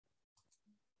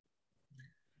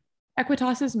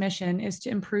Equitas's mission is to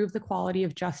improve the quality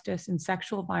of justice in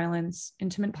sexual violence,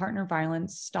 intimate partner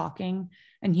violence, stalking,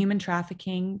 and human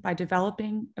trafficking by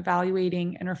developing,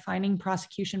 evaluating, and refining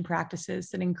prosecution practices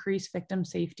that increase victim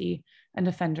safety and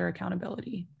offender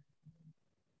accountability.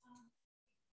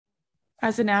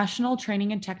 As a national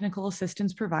training and technical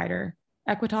assistance provider,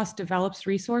 Equitas develops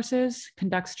resources,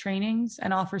 conducts trainings,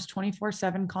 and offers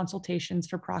 24/7 consultations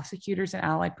for prosecutors and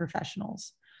allied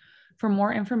professionals. For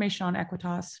more information on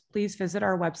Equitas, please visit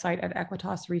our website at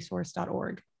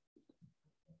equitasresource.org.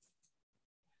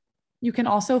 You can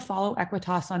also follow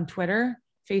Equitas on Twitter,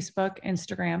 Facebook,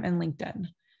 Instagram, and LinkedIn.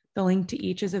 The link to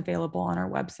each is available on our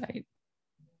website.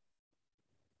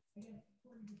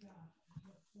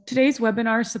 Today's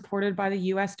webinar is supported by the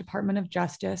U.S. Department of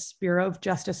Justice, Bureau of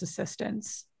Justice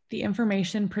Assistance. The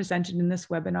information presented in this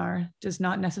webinar does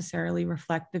not necessarily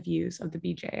reflect the views of the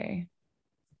BJA.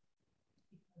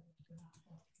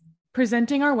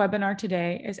 Presenting our webinar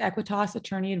today is Equitas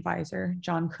Attorney Advisor,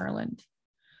 John Kurland.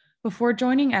 Before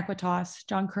joining Equitas,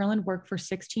 John Kurland worked for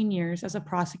 16 years as a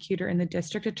prosecutor in the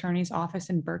District Attorney's Office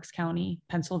in Berks County,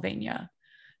 Pennsylvania,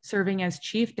 serving as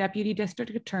Chief Deputy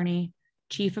District Attorney,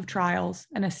 Chief of Trials,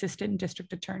 and Assistant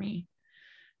District Attorney.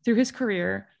 Through his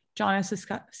career, John has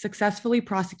successfully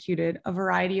prosecuted a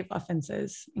variety of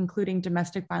offenses, including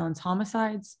domestic violence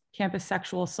homicides, campus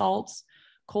sexual assaults,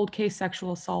 cold case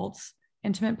sexual assaults,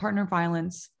 intimate partner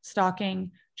violence,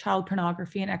 stalking, child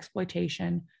pornography and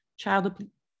exploitation, child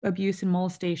abuse and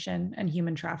molestation, and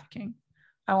human trafficking.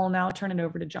 I will now turn it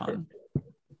over to John.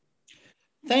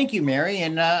 Thank you, Mary.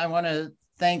 And I want to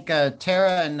thank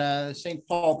Tara and the St.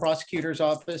 Paul Prosecutor's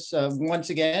Office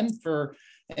once again for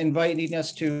inviting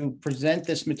us to present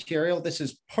this material. This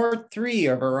is part 3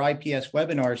 of our IPS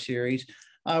webinar series,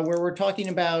 where we're talking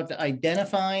about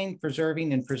identifying,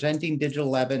 preserving, and presenting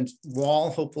digital evidence while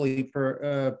hopefully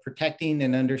protecting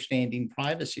and understanding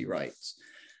privacy rights.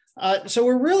 So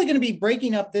we're really going to be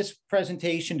breaking up this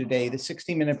presentation today, the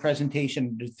 60-minute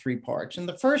presentation, into 3 parts. And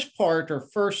the first part, or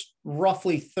first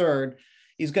roughly third,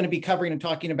 is going to be covering and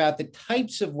talking about the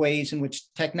types of ways in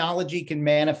which technology can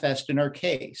manifest in our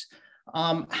case,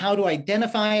 how to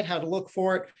identify it, how to look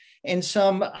for it, and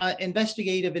some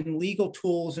investigative and legal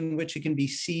tools in which it can be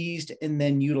seized and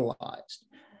then utilized.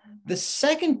 The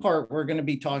second part we're going to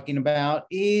be talking about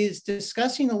is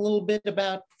discussing a little bit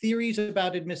about theories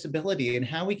about admissibility and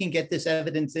how we can get this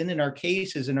evidence in our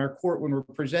cases in our court when we're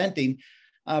presenting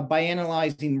by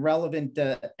analyzing relevant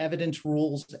evidence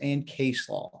rules and case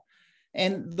law.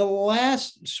 And the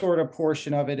last sort of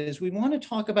portion of it is we want to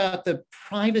talk about the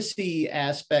privacy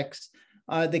aspects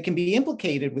that can be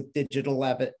implicated with digital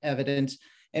evidence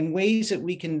and ways that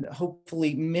we can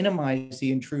hopefully minimize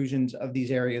the intrusions of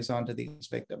these areas onto these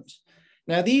victims.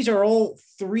 Now, these are all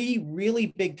 3 really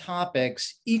big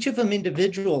topics. Each of them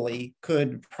individually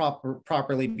could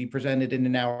properly be presented in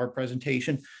an hour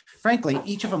presentation. Frankly,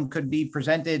 each of them could be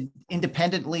presented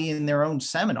independently in their own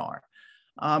seminar.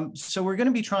 So we're going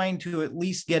to be trying to at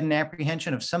least get an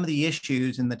apprehension of some of the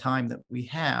issues in the time that we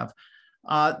have.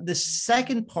 The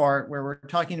second part, where we're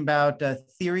talking about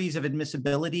theories of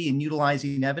admissibility and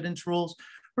utilizing evidence rules,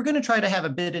 we're going to try to have a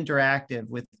bit interactive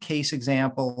with case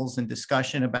examples and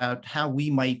discussion about how we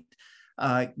might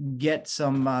get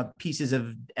some pieces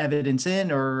of evidence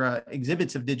in or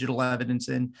exhibits of digital evidence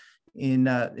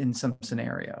in some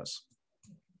scenarios.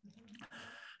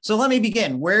 So let me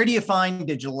begin. Where do you find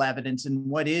digital evidence and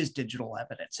what is digital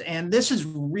evidence? And this is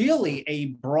really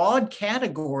a broad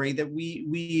category that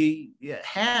we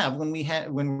have when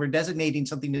we're designating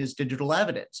something as digital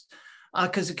evidence,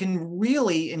 because it can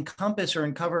really encompass or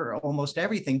uncover almost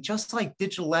everything, just like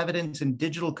digital evidence and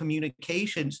digital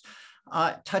communications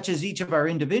touches each of our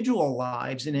individual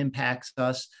lives and impacts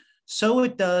us. So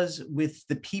it does with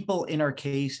the people in our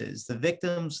cases, the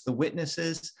victims, the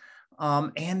witnesses,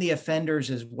 and the offenders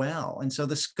as well. And so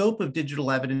the scope of digital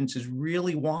evidence is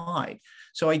really wide.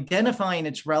 So identifying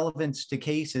its relevance to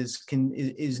cases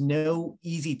is no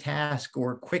easy task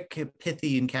or quick,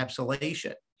 pithy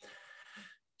encapsulation.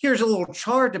 Here's a little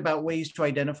chart about ways to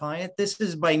identify it. This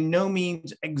is by no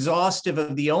means exhaustive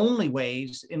of the only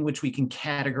ways in which we can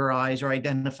categorize or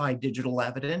identify digital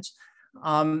evidence.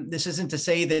 This isn't to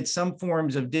say that some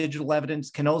forms of digital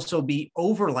evidence can also be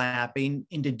overlapping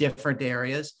into different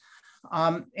areas.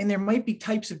 And there might be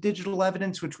types of digital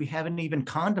evidence which we haven't even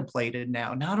contemplated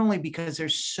now, not only because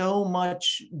there's so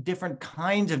much different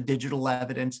kinds of digital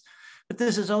evidence, but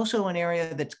this is also an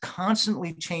area that's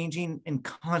constantly changing and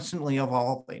constantly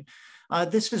evolving.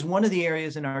 This is one of the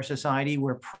areas in our society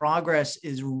where progress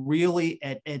is really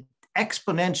at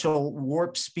exponential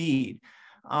warp speed.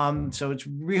 So it's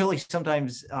really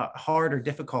sometimes hard or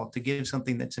difficult to give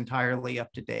something that's entirely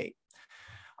up to date.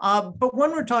 But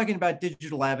when we're talking about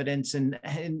digital evidence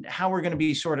and how we're going to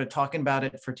be sort of talking about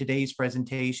it for today's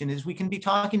presentation is we can be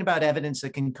talking about evidence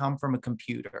that can come from a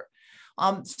computer.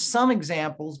 Some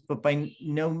examples, but by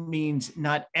no means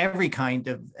not every kind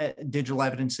of digital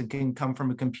evidence that can come from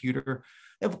a computer,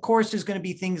 of course, is going to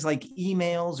be things like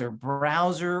emails or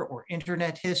browser or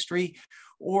internet history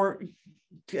or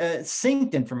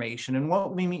synced information. And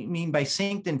what we mean by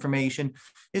synced information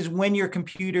is when your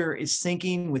computer is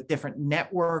syncing with different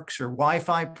networks or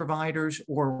Wi-Fi providers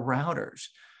or routers.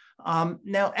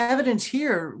 Now, evidence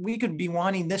here, we could be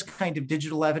wanting this kind of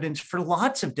digital evidence for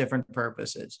lots of different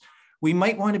purposes. We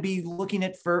might want to be looking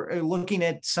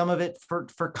at some of it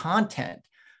for content,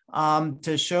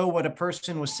 to show what a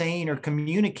person was saying or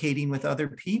communicating with other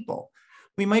people.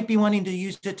 We might be wanting to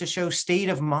use it to show state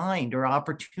of mind or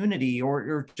opportunity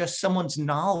or just someone's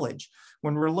knowledge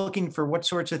when we're looking for what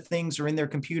sorts of things are in their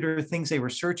computer, things they were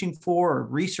searching for or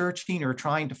researching or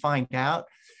trying to find out.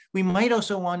 We might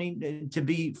also wanting to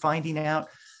be finding out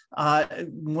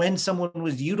when someone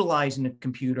was utilizing a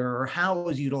computer or how it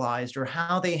was utilized or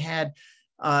how they had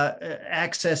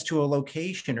access to a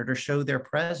location or to show their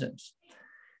presence.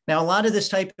 Now, a lot of this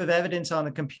type of evidence on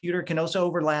the computer can also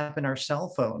overlap in our cell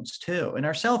phones too. And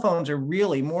our cell phones are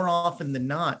really, more often than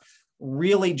not,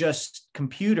 really just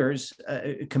computers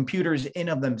in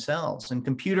of themselves, and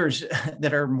computers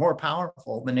that are more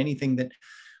powerful than anything that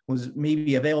was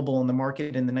maybe available in the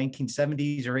market in the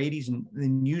 1970s or 80s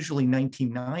and usually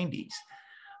 1990s.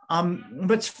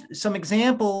 But some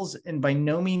examples, and by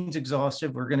no means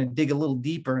exhaustive, we're going to dig a little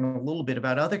deeper in a little bit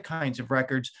about other kinds of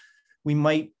records we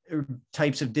might, or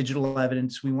types of digital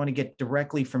evidence we want to get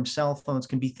directly from cell phones,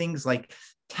 can be things like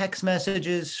text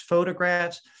messages,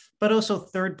 photographs, but also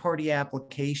third-party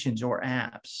applications or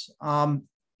apps.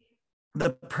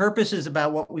 The purposes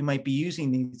about what we might be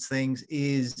using these things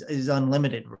is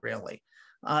unlimited, really.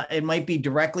 It might be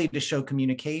directly to show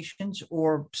communications,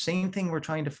 or same thing we're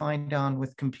trying to find on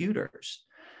with computers.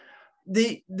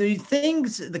 The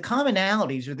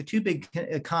commonalities, or the two big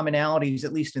commonalities,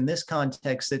 at least in this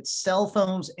context, that cell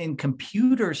phones and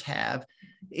computers have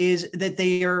is that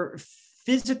they are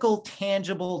physical,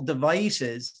 tangible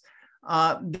devices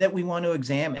that we want to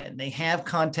examine. They have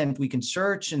content we can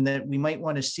search and that we might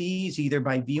want to seize either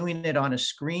by viewing it on a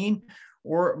screen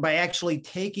or by actually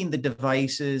taking the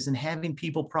devices and having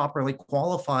people properly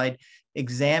qualified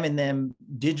examine them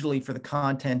digitally for the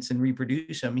contents and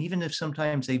reproduce them, even if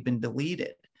sometimes they've been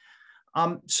deleted.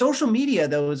 Social media,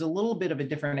 though, is a little bit of a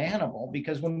different animal,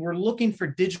 because when we're looking for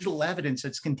digital evidence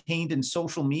that's contained in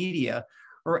social media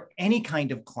or any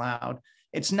kind of cloud,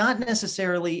 it's not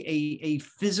necessarily a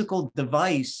physical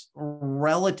device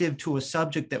relative to a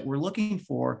subject that we're looking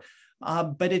for,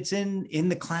 but it's in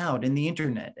the cloud, in the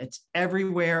internet. It's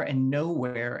everywhere and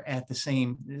nowhere at the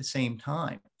same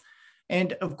time.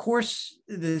 And of course,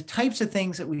 the types of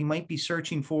things that we might be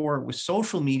searching for with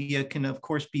social media can, of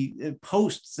course, be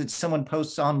posts that someone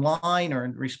posts online or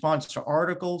in response to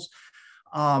articles,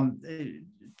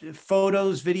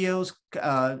 photos, videos,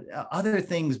 other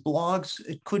things, blogs.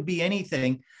 It could be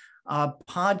anything,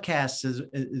 podcasts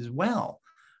as well.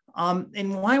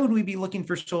 And why would we be looking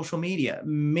for social media?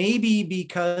 Maybe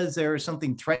because there is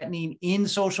something threatening in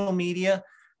social media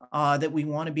that we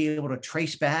want to be able to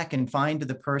trace back and find to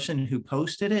the person who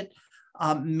posted it.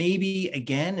 Maybe,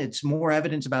 again, it's more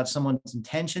evidence about someone's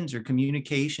intentions or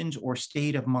communications or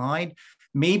state of mind.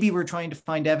 Maybe we're trying to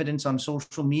find evidence on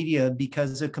social media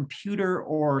because a computer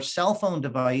or cell phone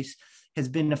device has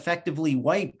been effectively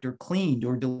wiped or cleaned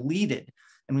or deleted,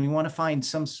 and we want to find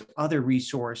some other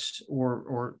resource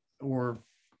or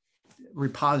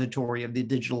repository of the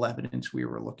digital evidence we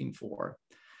were looking for.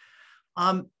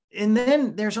 And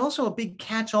then there's also a big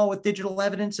catch-all with digital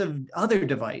evidence of other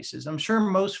devices. I'm sure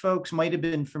most folks might have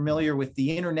been familiar with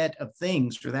the Internet of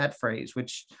Things, or that phrase,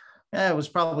 which was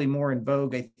probably more in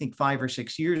vogue, I think, 5 or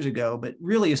 6 years ago, but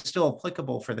really is still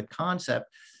applicable for the concept.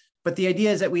 But the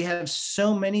idea is that we have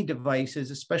so many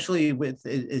devices, especially with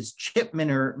as chip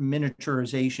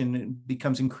miniaturization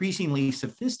becomes increasingly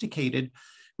sophisticated,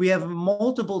 we have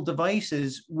multiple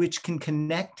devices which can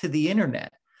connect to the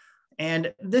internet.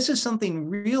 And this is something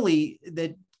really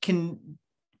that can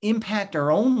impact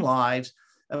our own lives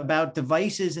about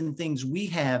devices and things we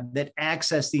have that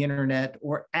access the internet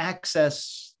or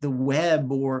access the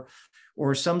web or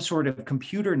some sort of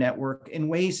computer network in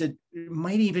ways that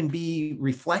might even be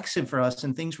reflexive for us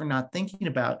and things we're not thinking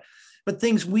about, but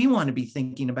things we want to be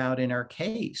thinking about in our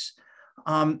case.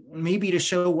 Maybe to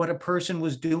show what a person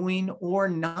was doing or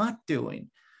not doing.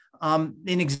 An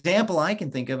example I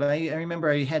can think of, I remember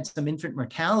I had some infant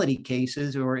mortality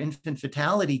cases or infant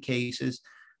fatality cases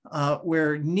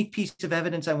where a unique piece of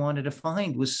evidence I wanted to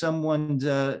find was someone's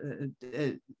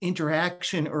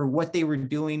interaction or what they were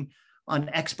doing on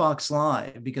Xbox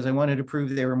Live, because I wanted to prove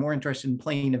they were more interested in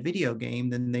playing a video game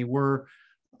than they were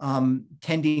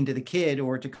tending to the kid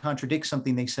or to contradict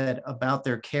something they said about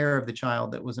their care of the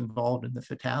child that was involved in the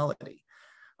fatality.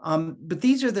 But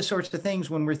these are the sorts of things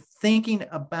when we're thinking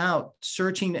about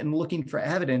searching and looking for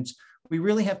evidence, we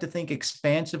really have to think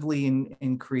expansively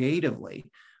and creatively.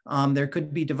 There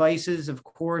could be devices, of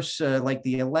course, like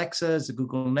the Alexas, the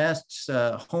Google Nests,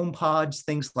 HomePods,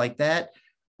 things like that,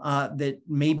 that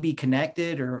may be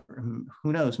connected, or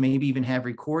who knows, maybe even have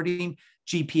recording.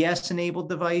 GPS-enabled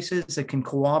devices that can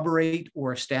corroborate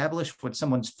or establish what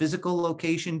someone's physical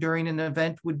location during an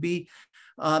event would be.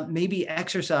 Maybe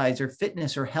exercise or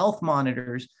fitness or health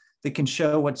monitors that can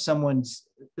show what someone's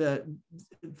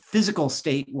physical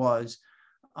state was,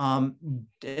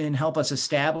 and help us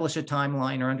establish a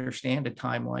timeline or understand a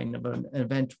timeline of an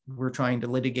event we're trying to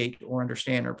litigate or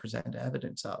understand or present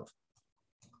evidence of.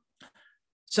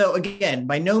 So again,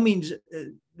 by no means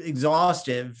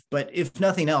exhaustive, but if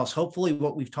nothing else, hopefully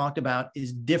what we've talked about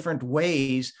is different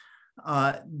ways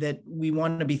that we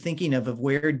want to be thinking of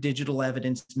where digital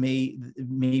evidence may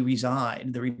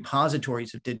reside, the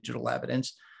repositories of digital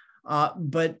evidence.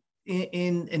 But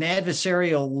in an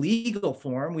adversarial legal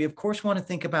form, we of course want to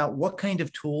think about what kind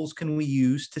of tools can we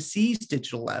use to seize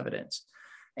digital evidence.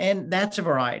 And that's a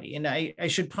variety. And I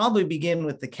should probably begin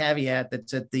with the caveat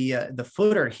that's at the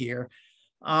footer here.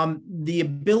 The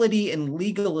ability and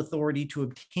legal authority to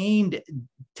obtain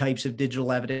types of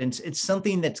digital evidence, it's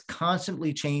something that's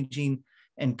constantly changing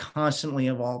and constantly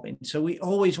evolving. So we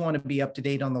always want to be up to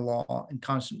date on the law and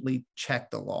constantly check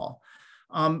the law.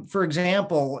 For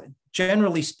example,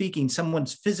 generally speaking,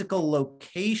 someone's physical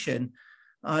location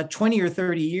 20 or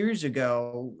 30 years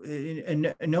ago,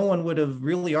 no one would have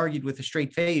really argued with a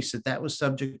straight face that that was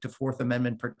subject to Fourth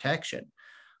Amendment protection.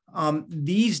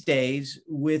 These days,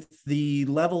 with the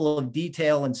level of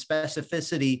detail and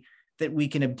specificity that we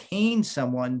can obtain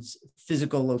someone's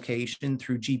physical location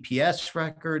through GPS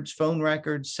records, phone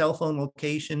records, cell phone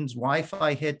locations,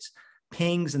 Wi-Fi hits,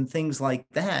 pings, and things like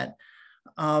that,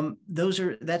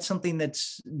 that's something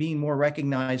that's being more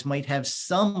recognized, might have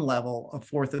some level of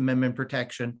Fourth Amendment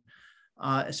protection,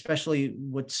 especially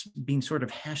what's being sort of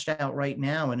hashed out right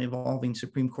now in evolving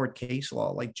Supreme Court case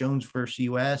law, like Jones versus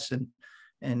U.S.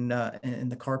 and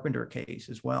the Carpenter case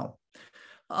as well.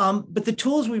 But the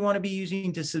tools we want to be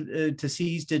using to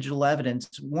seize digital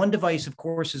evidence, one device, of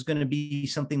course, is going to be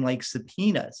something like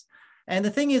subpoenas. And the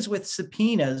thing is, with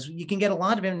subpoenas, you can get a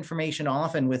lot of information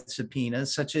often with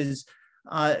subpoenas, such as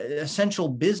essential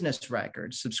business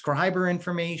records, subscriber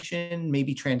information,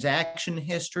 maybe transaction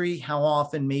history, how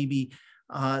often maybe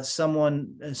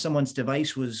someone's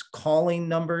device was calling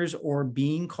numbers or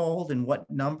being called, and what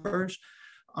numbers.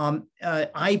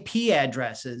 IP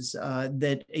addresses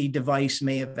that a device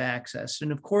may have accessed.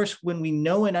 And of course, when we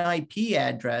know an IP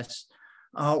address,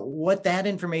 what that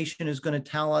information is going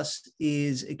to tell us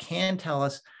is it can tell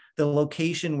us the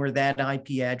location where that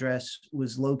IP address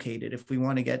was located if we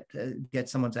want to get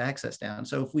someone's access down.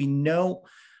 So if we know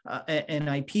an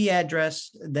IP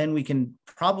address, then we can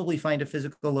probably find a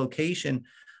physical location.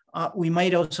 We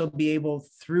might also be able,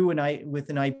 with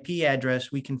an IP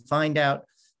address, we can find out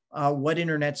what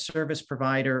internet service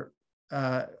provider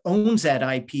owns that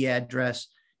IP address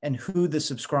and who the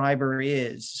subscriber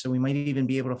is. So we might even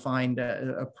be able to find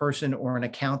a person or an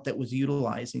account that was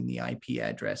utilizing the IP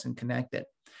address and connect it.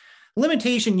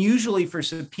 Limitation usually for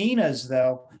subpoenas,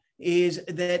 though, is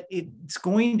that it's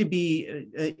going to be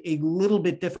a little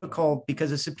bit difficult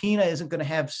because a subpoena isn't going to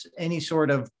have any sort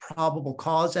of probable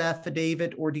cause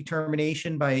affidavit or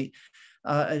determination by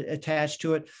attached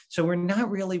to it. So we're not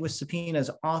really, with subpoenas,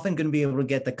 often going to be able to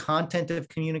get the content of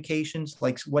communications,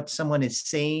 like what someone is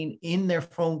saying in their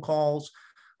phone calls,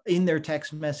 in their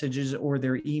text messages, or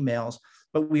their emails.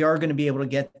 But we are going to be able to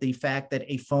get the fact that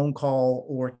a phone call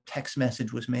or text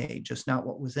message was made, just not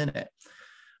what was in it.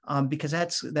 Because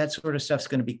that sort of stuff's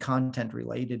going to be content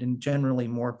related and generally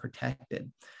more protected.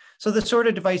 So the sort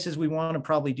of devices we want to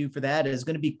probably do for that is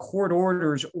going to be court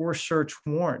orders or search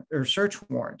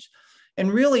warrants.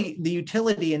 And really the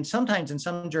utility, and sometimes in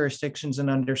some jurisdictions and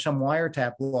under some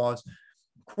wiretap laws,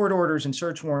 court orders and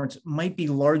search warrants might be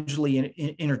largely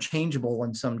interchangeable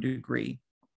in some degree.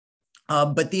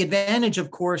 But the advantage, of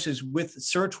course, is with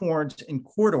search warrants and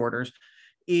court orders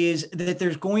is that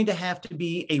there's going to have to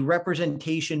be a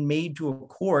representation made to a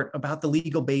court about the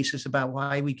legal basis about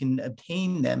why we can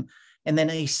obtain them and then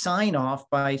a sign off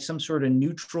by some sort of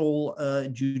neutral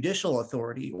judicial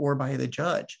authority or by the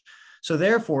judge. So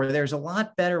therefore, there's a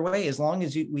lot better way, as long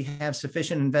as we have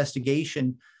sufficient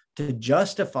investigation to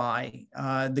justify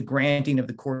the granting of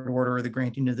the court order or the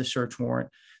granting of the search warrant.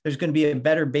 There's going to be a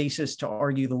better basis to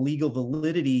argue the legal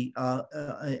validity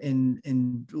in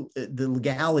the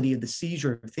legality of the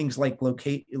seizure of things like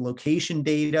location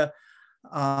data,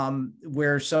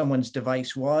 where someone's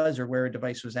device was or where a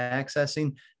device was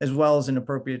accessing, as well as in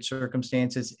appropriate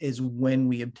circumstances is when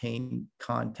we obtain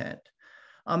content.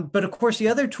 But of course, the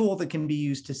other tool that can be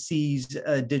used to seize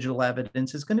digital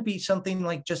evidence is going to be something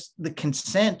like just the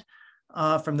consent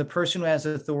from the person who has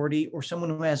authority or someone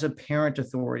who has apparent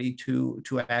authority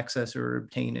to access or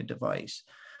obtain a device.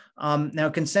 Now,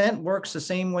 consent works the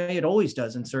same way it always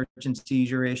does in search and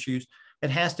seizure issues.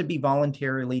 It has to be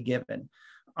voluntarily given.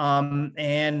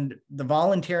 And the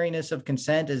voluntariness of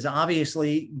consent is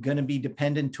obviously going to be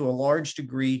dependent to a large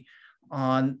degree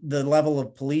on the level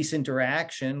of police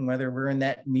interaction, whether we're in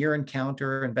that mere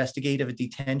encounter, investigative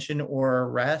detention, or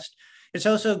arrest. It's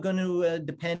also going to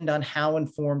depend on how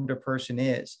informed a person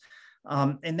is.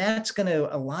 And that's going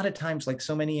to, a lot of times, like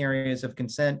so many areas of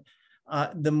consent,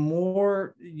 the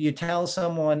more you tell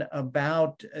someone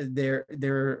about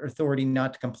their authority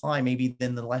not to comply, maybe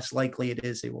then the less likely it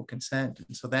is they will consent.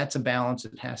 And so that's a balance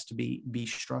that has to be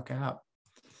struck out.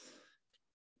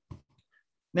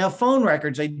 Now, phone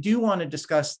records, I do want to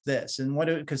discuss this, and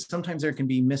because sometimes there can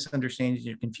be misunderstandings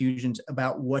or confusions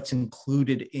about what's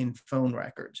included in phone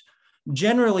records.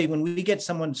 Generally, when we get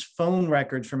someone's phone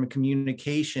records from a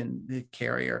communication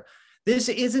carrier, this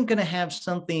isn't going to have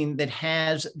something that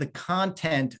has the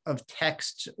content of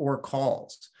texts or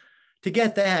calls. To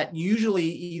get that, usually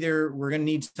either we're going to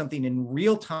need something in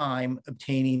real time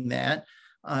obtaining that,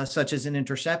 such as an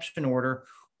interception order,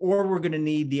 or we're going to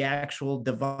need the actual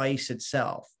device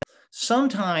itself.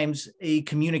 Sometimes a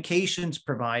communications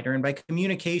provider, and by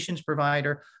communications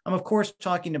provider, I'm of course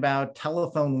talking about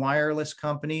telephone wireless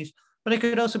companies, but I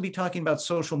could also be talking about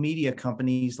social media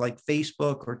companies like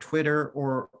Facebook or Twitter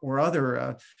or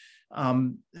other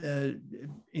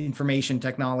information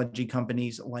technology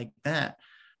companies like that.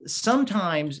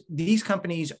 Sometimes these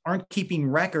companies aren't keeping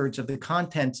records of the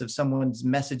contents of someone's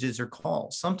messages or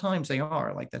calls. Sometimes they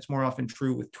are, like that's more often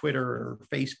true with Twitter or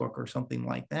Facebook or something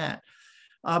like that.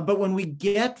 But when we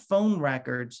get phone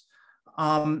records,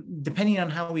 depending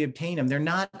on how we obtain them, they're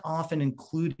not often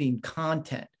including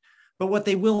content. But what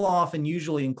they will often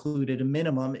usually include at a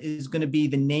minimum is going to be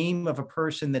the name of a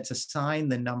person that's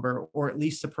assigned the number, or at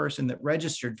least the person that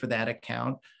registered for that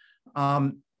account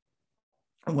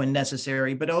when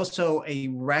necessary, but also a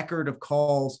record of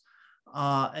calls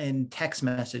and text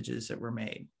messages that were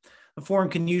made. The form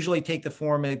can usually take the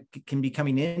form, it can be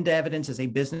coming into evidence as a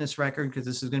business record, because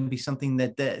this is going to be something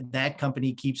that that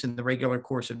company keeps in the regular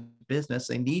course of business.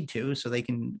 They need to, so they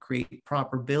can create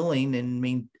proper billing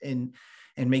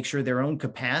and make sure their own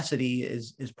capacity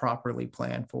is properly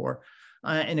planned for.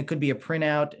 And it could be a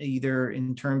printout, either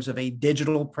in terms of a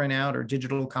digital printout or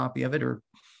digital copy of it, or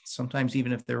sometimes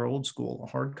even if they're old school, a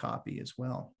hard copy as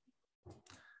well.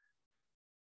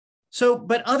 So,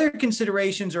 but other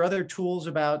considerations or other tools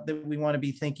about that we want to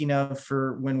be thinking of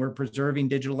for when we're preserving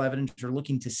digital evidence or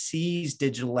looking to seize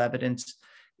digital evidence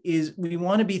is we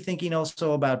want to be thinking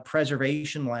also about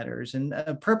preservation letters. And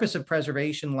a purpose of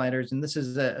preservation letters, and this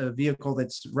is a vehicle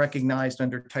that's recognized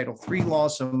under Title III law,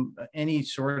 so any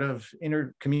sort of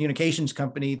intercommunications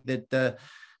company that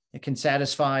can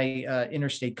satisfy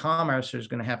interstate commerce is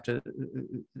going to have to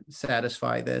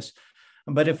satisfy this.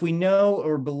 But if we know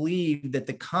or believe that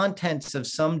the contents of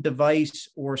some device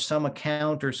or some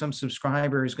account or some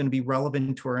subscriber is going to be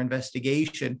relevant to our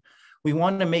investigation, we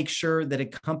want to make sure that a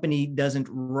company doesn't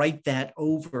write that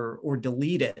over or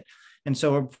delete it. And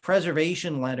so a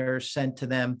preservation letter sent to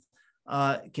them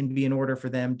can be in order for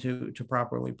them to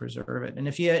properly preserve it. And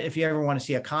if you ever want to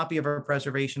see a copy of our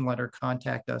preservation letter,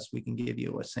 contact us. We can give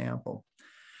you a sample.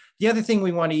 The other thing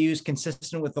we want to use,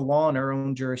 consistent with the law in our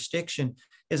own jurisdiction,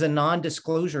 is a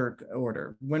non-disclosure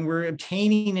order. When we're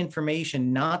obtaining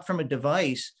information, not from a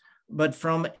device, but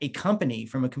from a company,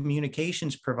 from a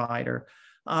communications provider,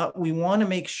 we want to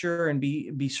make sure and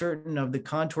be certain of the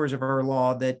contours of our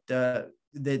law that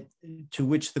to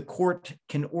which the court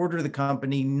can order the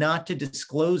company not to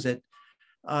disclose it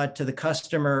to the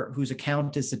customer whose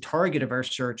account is the target of our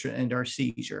search and our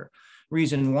seizure.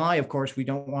 Reason why, of course, we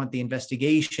don't want the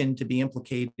investigation to be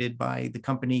implicated by the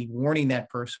company warning that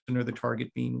person or the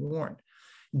target being warned.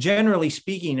 Generally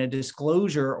speaking, a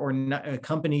disclosure or a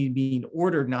company being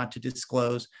ordered not to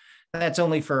disclose That's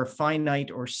only for a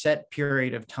finite or set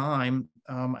period of time.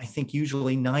 I think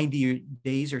usually 90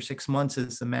 days or 6 months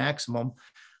is the maximum.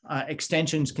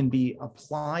 Extensions can be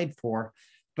applied for,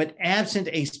 but absent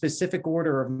a specific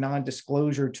order of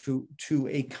non-disclosure to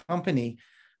a company,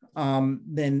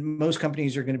 then most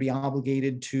companies are going to be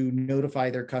obligated to notify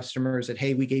their customers that,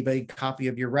 hey, we gave a copy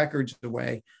of your records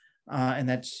away. And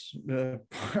that's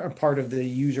part of the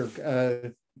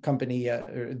user company,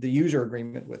 the user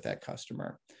agreement with that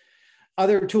customer.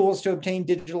 Other tools to obtain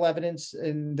digital evidence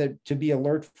and that to be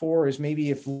alert for is maybe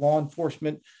if law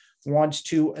enforcement wants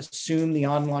to assume the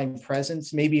online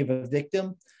presence, maybe of a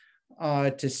victim,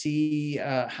 to see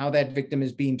how that victim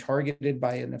is being targeted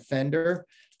by an offender.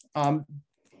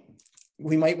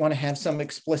 We might want to have some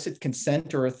explicit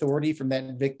consent or authority from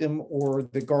that victim or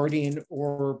the guardian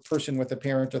or person with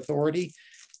apparent authority,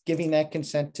 giving that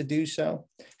consent to do so.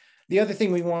 The other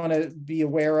thing we want to be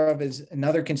aware of is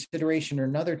another consideration or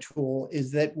another tool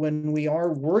is that when we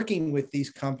are working with these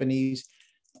companies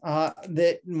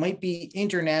that might be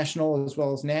international as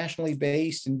well as nationally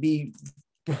based and be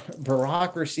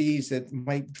bureaucracies that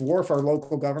might dwarf our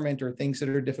local government or things that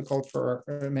are difficult for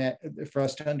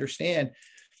us to understand.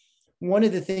 One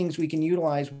of the things we can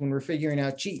utilize when we're figuring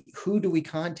out, gee, who do we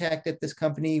contact at this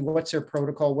company? What's their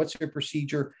protocol? What's their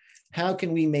procedure? How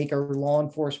can we make our law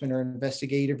enforcement or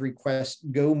investigative requests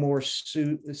go more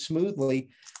smoothly?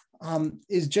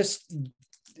 Is just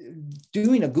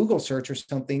doing a Google search or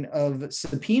something of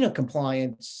subpoena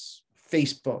compliance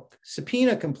Facebook,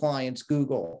 subpoena compliance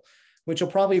Google, which will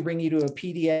probably bring you to a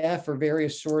PDF or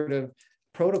various sort of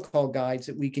protocol guides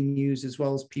that we can use as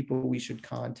well as people we should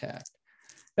contact.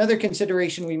 Another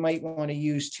consideration we might want to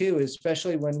use too,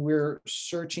 especially when we're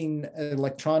searching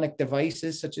electronic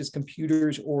devices such as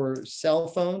computers or cell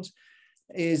phones,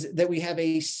 is that we have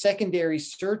a secondary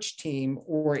search team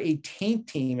or a taint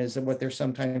team is what they're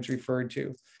sometimes referred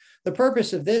to. The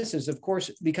purpose of this is, of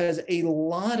course, because a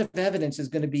lot of evidence is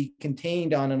going to be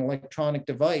contained on an electronic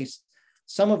device,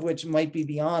 some of which might be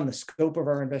beyond the scope of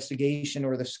our investigation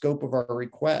or the scope of our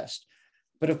request.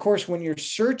 But of course, when you're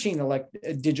searching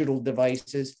digital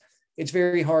devices, it's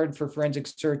very hard for forensic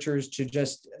searchers to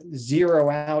just zero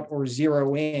out or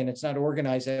zero in. It's not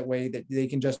organized that way that they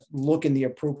can just look in the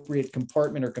appropriate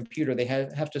compartment or computer. They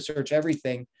have to search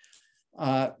everything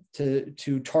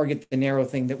to target the narrow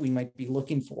thing that we might be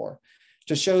looking for,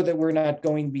 to show that we're not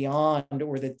going beyond,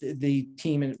 or that the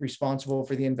team responsible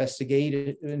for the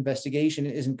investigation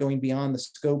isn't going beyond the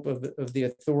scope of the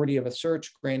authority of a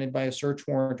search granted by a search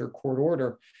warrant or court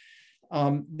order.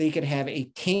 They could have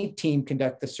a taint team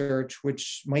conduct the search,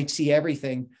 which might see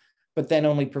everything, but then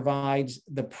only provides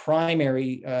the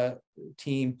primary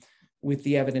team with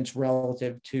the evidence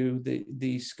relative to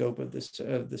the scope of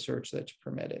the search that's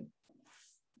permitted.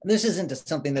 This isn't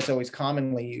something that's always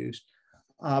commonly used.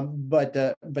 But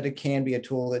it can be a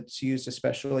tool that's used,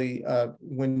 especially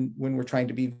when we're trying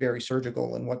to be very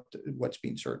surgical in what's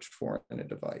being searched for in a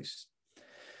device.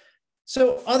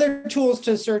 So other tools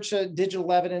to search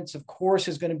digital evidence, of course,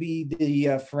 is going to be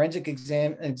the forensic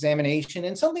examination,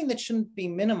 and something that shouldn't be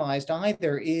minimized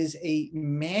either is a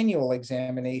manual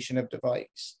examination of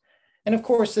device. And of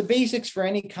course, the basics for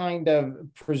any kind of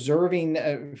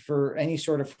preserving for any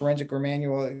sort of forensic or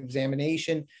manual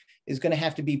examination is going to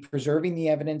have to be preserving the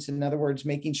evidence. In other words,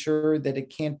 making sure that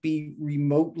it can't be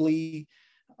remotely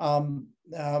accessed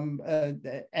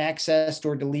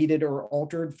or deleted or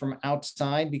altered from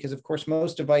outside, because of course,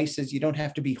 most devices, you don't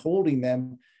have to be holding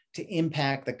them to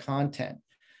impact the content.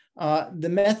 The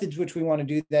methods which we want to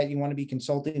do that, you want to be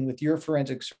consulting with your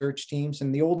forensic search teams.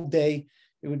 In the old day,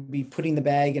 it would be putting the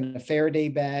bag in a Faraday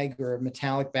bag or a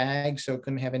metallic bag so it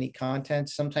couldn't have any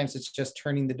contents. Sometimes it's just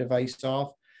turning the device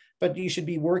off. But you should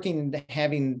be working and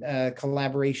having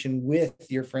collaboration with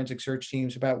your forensic search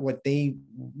teams about what they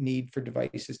need for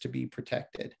devices to be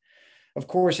protected. Of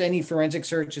course, any forensic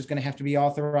search is going to have to be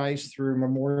authorized through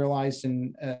memorialized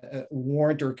and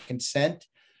warrant or consent.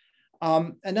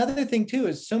 Another thing too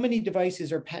is so many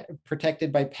devices are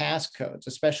protected by passcodes,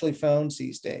 especially phones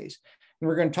these days. And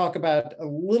we're going to talk about a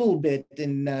little bit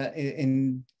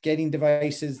in getting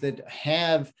devices that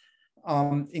have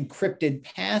encrypted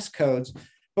passcodes.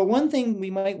 But one thing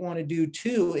we might want to do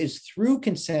too is through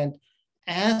consent,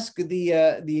 ask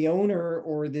the owner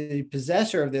or the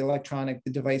possessor of the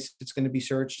device that's going to be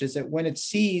searched, is that when it's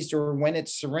seized or when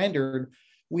it's surrendered,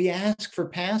 we ask for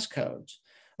passcodes.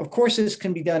 Of course, this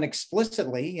can be done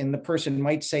explicitly, and the person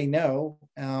might say no.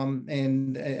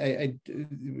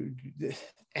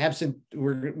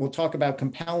 We'll talk about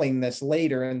compelling this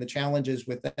later and the challenges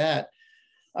with that.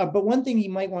 But one thing you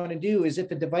might want to do is if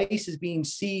a device is being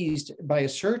seized by a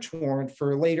search warrant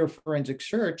for a later forensic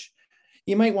search,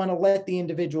 you might want to let the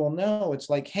individual know. It's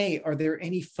like, hey, are there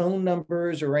any phone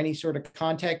numbers or any sort of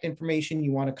contact information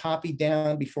you want to copy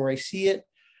down before I see it?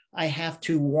 I have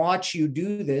to watch you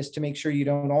do this to make sure you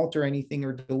don't alter anything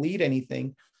or delete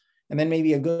anything. And then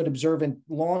maybe a good observant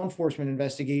law enforcement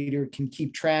investigator can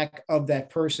keep track of that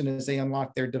person as they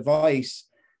unlock their device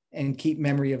and keep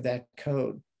memory of that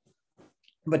code.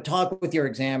 But talk with your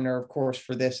examiner, of course,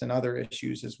 for this and other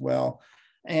issues as well.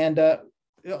 And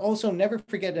also never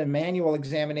forget a manual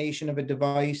examination of a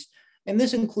device. And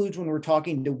this includes when we're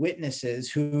talking to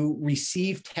witnesses who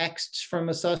receive texts from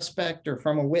a suspect or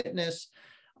from a witness.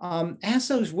 Ask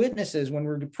those witnesses when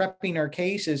we're prepping our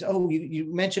cases, oh,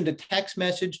 you mentioned a text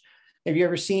message. Have you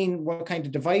ever seen what kind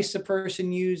of device the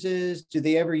person uses? Do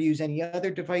they ever use any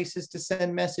other devices to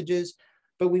send messages?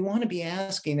 But we want to be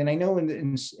asking, and I know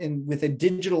with a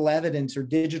digital evidence or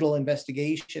digital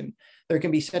investigation, there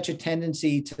can be such a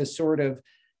tendency to sort of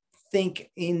think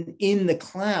in the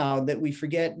cloud that we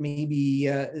forget maybe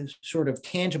sort of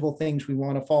tangible things we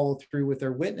want to follow through with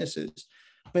our witnesses.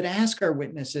 But ask our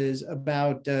witnesses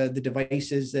about the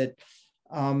devices that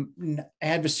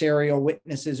adversarial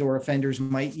witnesses or offenders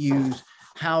might use,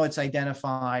 how it's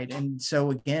identified. And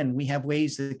so again, we have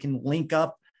ways that can link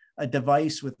up a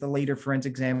device with the later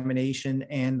forensic examination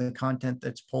and the content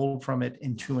that's pulled from it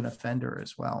into an offender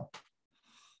as well.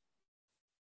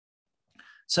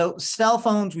 So cell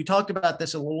phones, we talked about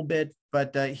this a little bit,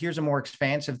 but here's a more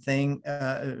expansive thing,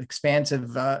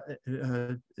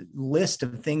 list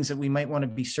of things that we might want to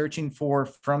be searching for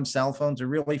from cell phones, or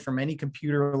really from any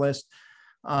computer list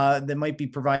that might be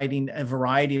providing a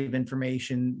variety of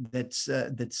information that's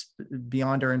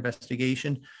beyond our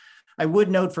investigation. I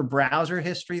would note for browser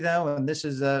history, though, and this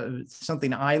is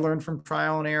something I learned from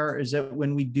trial and error, is that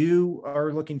when we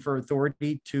are looking for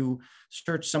authority to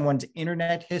search someone's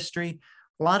internet history,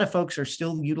 a lot of folks are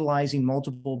still utilizing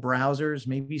multiple browsers.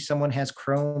 Maybe someone has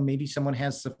Chrome, maybe someone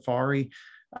has Safari,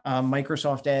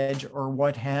 Microsoft Edge, or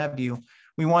what have you.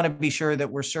 We want to be sure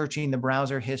that we're searching the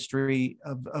browser history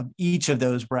of each of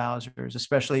those browsers,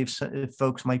 especially if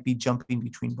folks might be jumping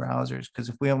between browsers, because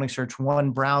if we only search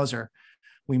one browser,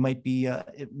 we might be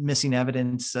missing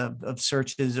evidence of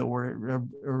searches or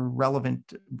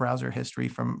relevant browser history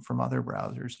from other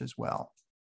browsers as well.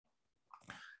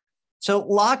 So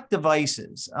locked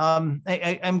devices. I'm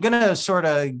going to sort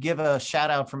of give a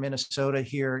shout out from Minnesota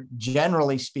here,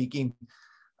 generally speaking,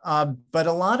 but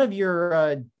a lot of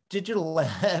your digital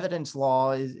evidence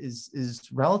law is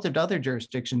relative to other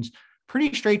jurisdictions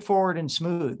pretty straightforward and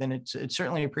smooth, and it's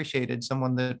certainly appreciated.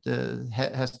 Someone that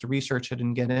has to research it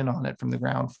and get in on it from the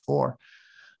ground floor.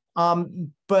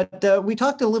 But we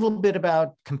talked a little bit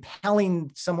about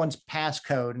compelling someone's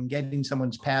passcode and getting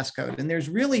someone's passcode. And there's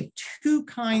really two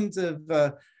kinds of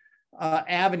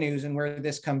avenues in where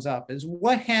this comes up. Is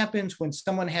what happens when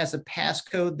someone has a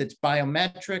passcode that's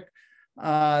biometric,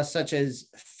 such as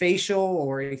facial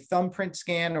or a thumbprint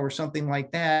scan or something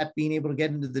like that, being able to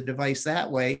get into the device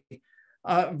that way,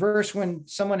 versus when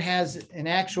someone has an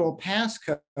actual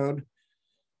passcode.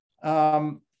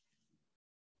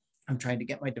 I'm trying to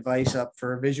get my device up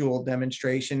for a visual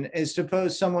demonstration. Is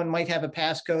suppose someone might have a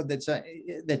passcode that's an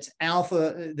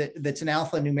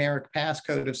alphanumeric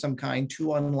passcode of some kind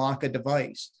to unlock a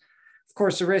device. Of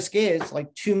course, the risk is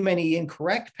like too many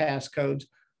incorrect passcodes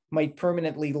might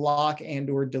permanently lock and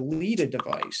or delete a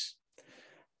device.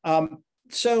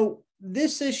 So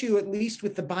this issue, at least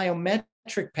with the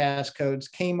biometric passcodes,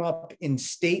 came up in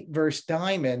State versus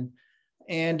Diamond.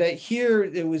 And here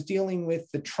it was dealing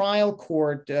with the trial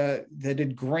court that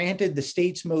had granted the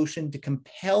state's motion to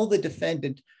compel the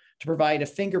defendant to provide a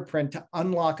fingerprint to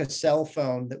unlock a cell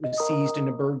phone that was seized in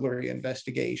a burglary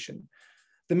investigation.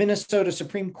 The Minnesota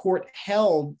Supreme Court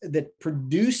held that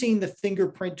producing the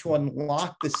fingerprint to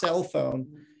unlock the cell phone,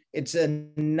 it's a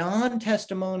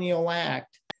non-testimonial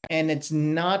act and it's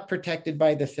not protected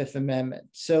by the Fifth Amendment.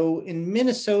 So in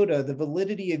Minnesota, the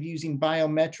validity of using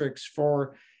biometrics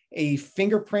for a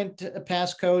fingerprint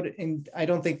passcode, and I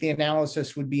don't think the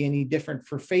analysis would be any different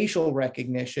for facial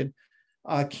recognition,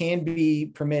 can be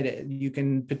permitted. You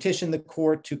can petition the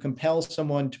court to compel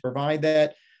someone to provide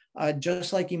that,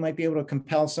 just like you might be able to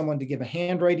compel someone to give a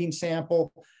handwriting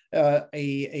sample,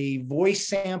 a voice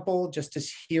sample, just to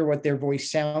hear what their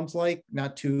voice sounds like,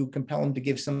 not to compel them to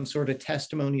give some sort of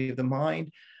testimony of the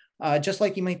mind. Just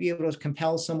like you might be able to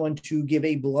compel someone to give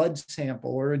a blood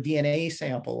sample or a DNA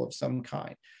sample of some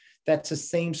kind. That's the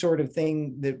same sort of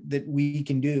thing that we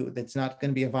can do. That's not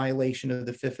going to be a violation of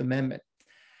the Fifth Amendment.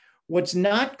 What's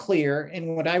not clear,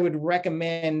 and what I would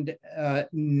recommend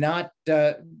not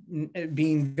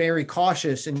being very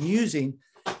cautious in using,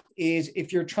 is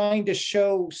if you're trying to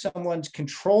show someone's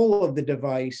control of the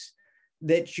device,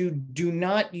 that you do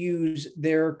not use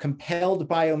their compelled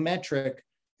biometric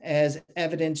as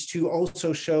evidence to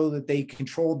also show that they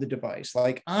controlled the device.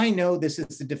 Like, I know this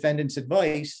is the defendant's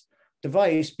device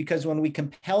because when we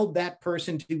compelled that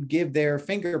person to give their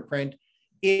fingerprint,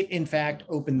 it in fact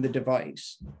opened the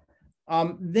device.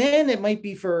 Then it might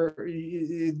be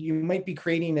you might be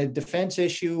creating a defense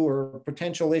issue or a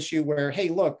potential issue where, hey,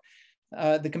 look,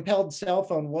 the compelled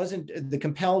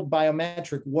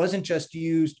biometric wasn't just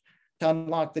used to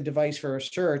unlock the device for a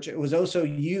search. It was also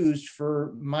used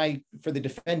for the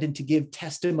defendant to give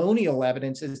testimonial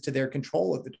evidence as to their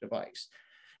control of the device.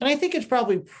 And I think it's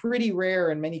probably pretty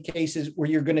rare in many cases where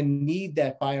you're going to need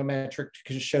that biometric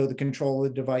to show the control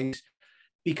of the device,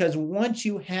 because once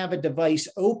you have a device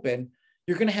open,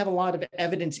 you're going to have a lot of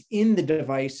evidence in the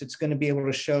device that's going to be able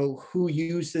to show who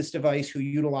used this device, who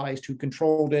utilized, who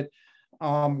controlled it,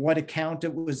 what account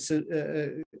it was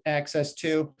accessed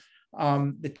to.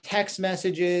 The text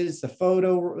messages, the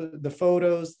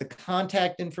photos, the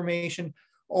contact information,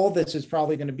 all this is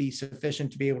probably going to be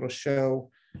sufficient to be able to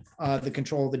show the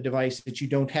control of the device, that you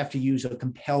don't have to use a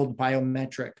compelled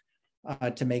biometric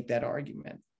to make that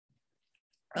argument.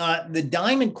 The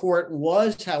Diamond Court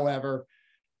was, however,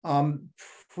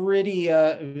 pretty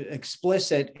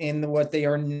explicit in what they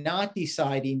are not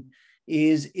deciding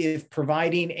is if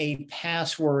providing a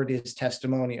password is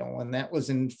testimonial. And that was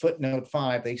in footnote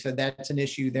 5. They said that's an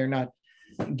issue they're not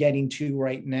getting to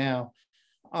right now.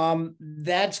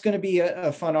 That's going to be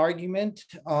a fun argument.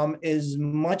 As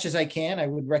much as I can, I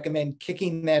would recommend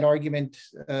kicking that argument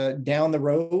down the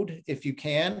road if you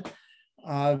can,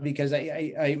 because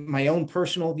my own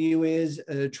personal view is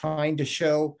trying to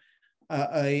show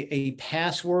a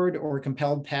password or a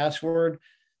compelled password.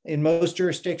 In most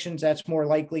jurisdictions, that's more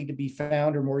likely to be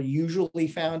found, or more usually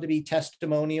found to be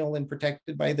testimonial and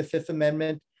protected by the Fifth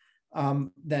Amendment.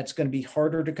 That's going to be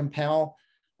harder to compel,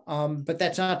 but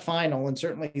that's not final. And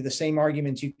certainly the same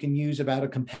arguments you can use about a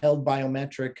compelled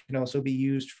biometric can also be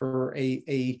used for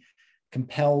a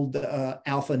compelled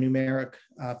alphanumeric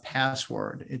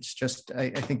password. It's just, I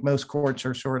think most courts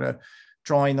are sort of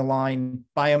drawing the line: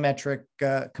 biometric,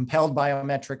 compelled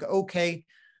biometric, okay.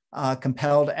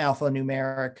 Compelled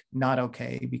alphanumeric, not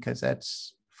okay, because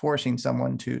that's forcing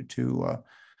someone to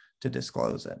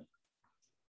disclose it.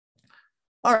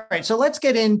 All right, so let's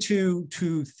get into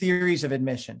theories of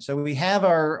admission. So we have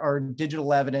our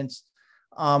digital evidence.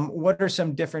 What are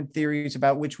some different theories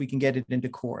about which we can get it into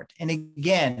court? And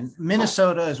again,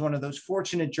 Minnesota is one of those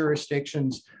fortunate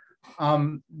jurisdictions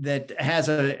that has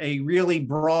a really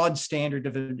broad standard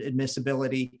of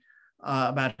admissibility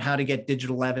about how to get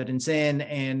digital evidence in,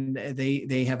 and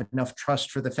they have enough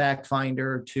trust for the fact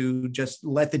finder to just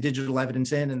let the digital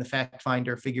evidence in, and the fact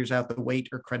finder figures out the weight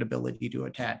or credibility to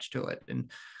attach to it. And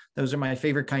those are my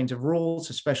favorite kinds of rules,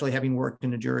 especially having worked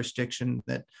in a jurisdiction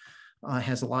that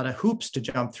has a lot of hoops to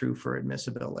jump through for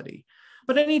admissibility.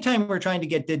 But anytime we're trying to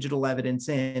get digital evidence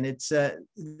in, it's a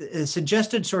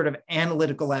suggested sort of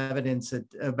analytical evidence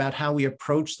about how we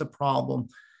approach the problem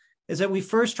is that we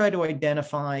first try to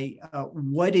identify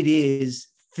what it is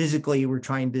physically we're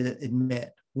trying to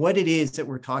admit, what it is that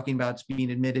we're talking about is being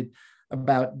admitted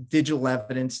about digital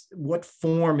evidence, what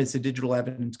form is the digital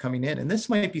evidence coming in? And this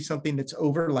might be something that's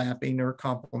overlapping or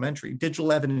complementary.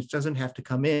 Digital evidence doesn't have to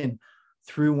come in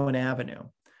through one avenue.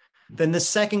 Then the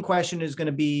second question is going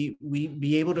to be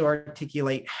able to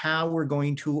articulate how we're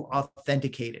going to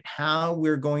authenticate it, how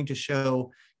we're going to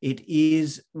show it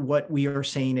is what we are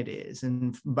saying it is,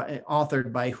 and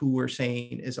authored by who we're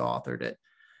saying is authored it.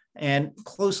 And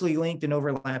closely linked and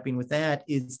overlapping with that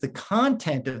is the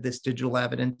content of this digital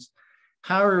evidence.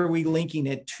 How are we linking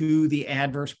it to the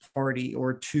adverse party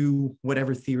or to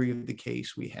whatever theory of the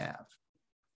case we have?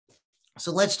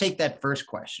 So let's take that first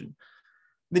question.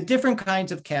 The different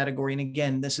kinds of category, and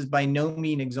again, this is by no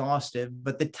means exhaustive,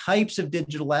 but the types of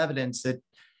digital evidence that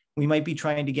we might be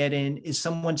trying to get in is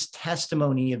someone's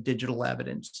testimony of digital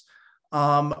evidence,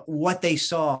 what they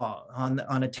saw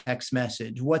on a text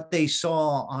message, what they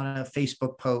saw on a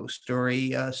Facebook post or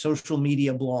a social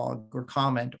media blog or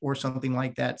comment or something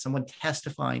like that, someone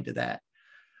testifying to that.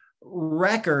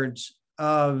 Records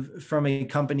from a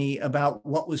company about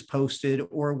what was posted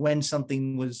or when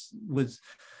something was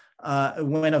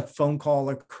when a phone call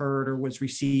occurred or was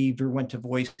received or went to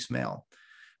voicemail.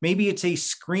 Maybe it's a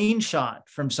screenshot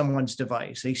from someone's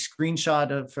device, a screenshot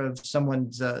of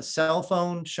someone's cell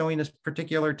phone showing a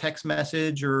particular text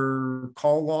message or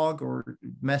call log or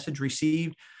message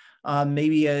received.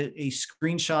 Maybe a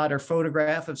screenshot or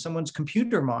photograph of someone's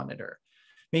computer monitor.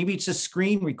 Maybe it's a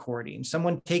screen recording,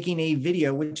 someone taking a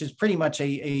video, which is pretty much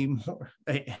a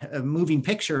moving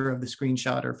picture of the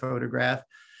screenshot or photograph,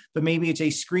 but maybe it's a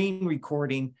screen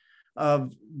recording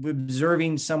of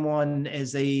observing someone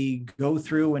as they go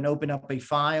through and open up a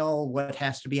file, what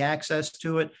has to be accessed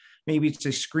to it. Maybe it's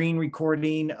a screen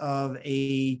recording of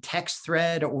a text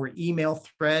thread or email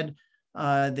thread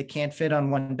that can't fit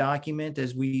on one document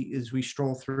as we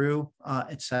stroll through,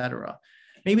 et cetera.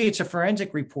 Maybe it's a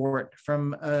forensic report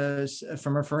from a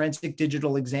forensic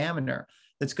digital examiner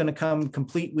that's going to come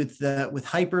complete with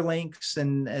hyperlinks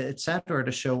and et cetera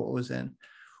to show what was in.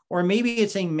 Or maybe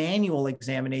it's a manual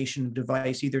examination of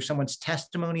device, either someone's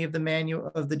testimony of the manual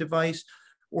of the device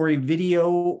or a video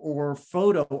or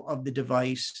photo of the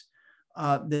device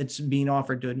that's being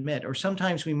offered to admit. Or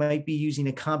sometimes we might be using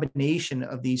a combination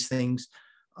of these things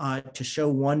to show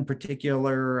one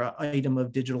particular item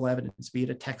of digital evidence, be it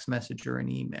a text message or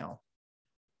an email.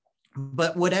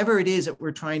 But whatever it is that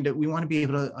we want to be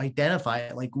able to identify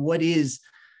it, like what is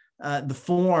the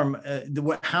form,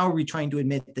 how are we trying to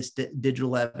admit this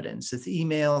digital evidence, this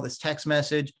email, this text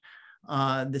message,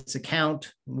 this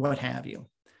account, what have you.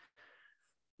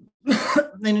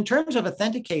 And in terms of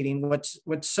authenticating, what's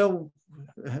so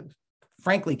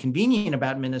frankly convenient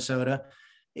about Minnesota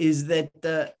is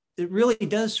that it really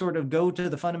does sort of go to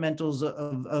the fundamentals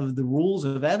of the rules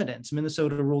of evidence,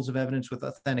 Minnesota rules of evidence with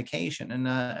authentication.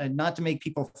 And not to make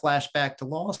people flash back to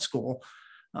law school,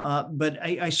 but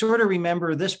I sort of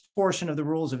remember this portion of the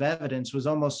rules of evidence was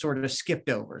almost sort of skipped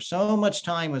over. So much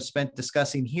time was spent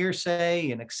discussing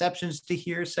hearsay and exceptions to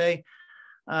hearsay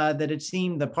that it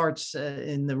seemed the parts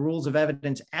in the rules of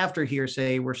evidence after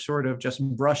hearsay were sort of just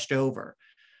brushed over.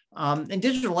 And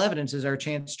digital evidence is our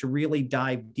chance to really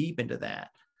dive deep into that.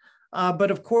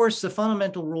 But of course, the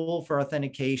fundamental rule for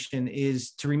authentication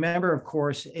is to remember, of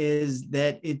course, is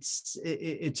that it's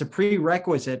a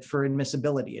prerequisite for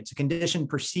admissibility. It's a condition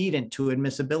precedent to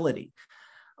admissibility.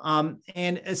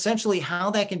 And essentially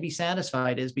how that can be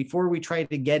satisfied is before we try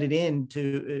to get it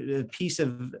into a piece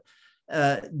of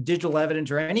digital evidence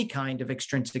or any kind of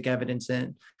extrinsic evidence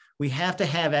in, we have to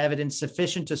have evidence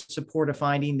sufficient to support a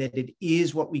finding that it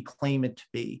is what we claim it to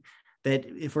be. That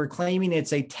if we're claiming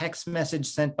it's a text message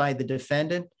sent by the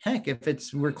defendant, heck,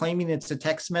 if we're claiming it's a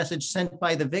text message sent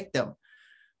by the victim,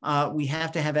 we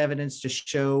have to have evidence to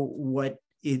show what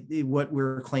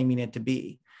we're claiming it to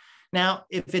be. Now,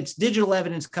 if it's digital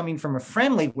evidence coming from a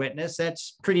friendly witness,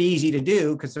 that's pretty easy to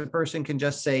do because the person can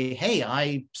just say, hey,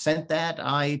 I sent that,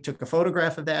 I took a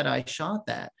photograph of that, I shot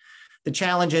that. The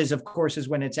challenge is, of course, is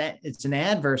when it's an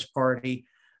adverse party,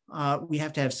 we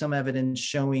have to have some evidence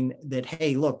showing that,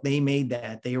 hey, look, they made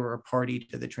that, they were a party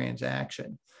to the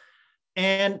transaction.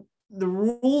 And the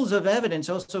rules of evidence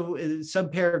also,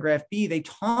 subparagraph B, they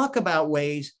talk about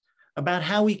ways about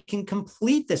how we can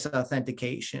complete this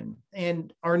authentication.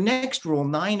 And our next rule,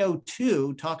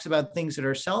 902, talks about things that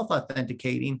are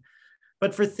self-authenticating.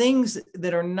 But for things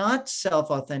that are not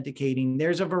self-authenticating,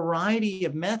 there's a variety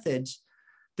of methods.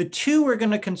 The two we're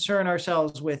going to concern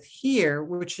ourselves with here,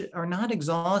 which are not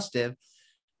exhaustive,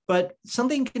 but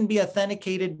something can be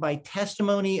authenticated by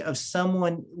testimony of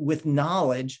someone with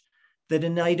knowledge that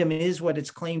an item is what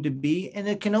it's claimed to be. And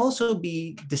it can also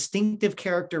be distinctive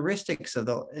characteristics of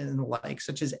the like,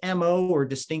 such as MO or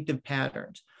distinctive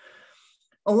patterns.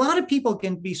 A lot of people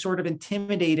can be sort of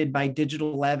intimidated by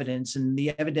digital evidence and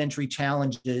the evidentiary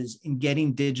challenges in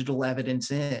getting digital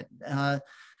evidence in.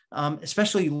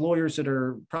 Especially lawyers that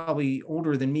are probably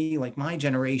older than me, like my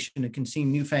generation, it can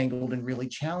seem newfangled and really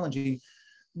challenging.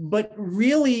 But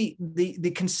really,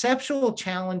 the conceptual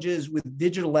challenges with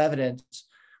digital evidence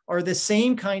are the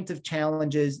same kinds of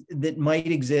challenges that might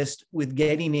exist with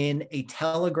getting in a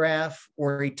telegraph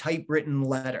or a typewritten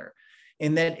letter,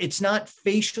 in that it's not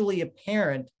facially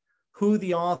apparent who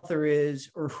the author is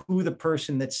or who the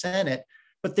person that sent it,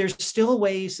 but there's still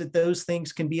ways that those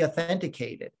things can be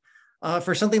authenticated.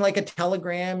 For something like a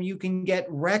telegram, you can get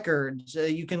records,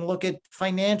 you can look at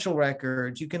financial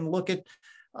records, you can look at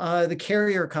the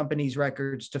carrier company's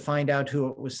records to find out who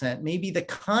it was sent. Maybe the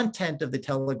content of the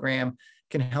telegram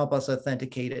can help us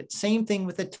authenticate it. Same thing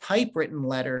with a typewritten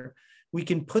letter. We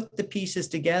can put the pieces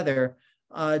together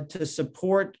to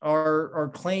support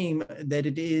our claim that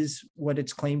it is what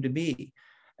it's claimed to be.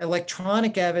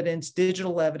 Electronic evidence,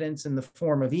 digital evidence in the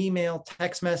form of email,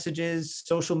 text messages,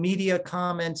 social media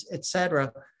comments,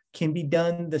 etc., can be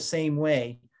done the same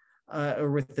way or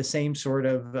with the same sort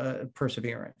of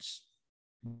perseverance.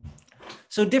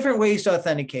 So different ways to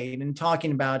authenticate, and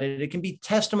talking about it, it can be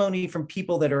testimony from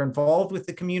people that are involved with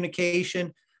the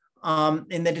communication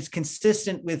and that it's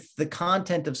consistent with the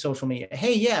content of social media.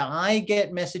 Hey, yeah, I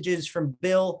get messages from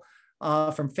Bill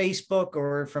from Facebook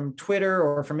or from Twitter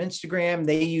or from Instagram.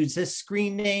 They use this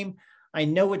screen name. I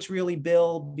know it's really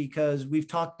Bill because we've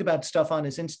talked about stuff on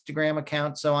his Instagram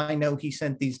account, so I know he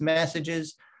sent these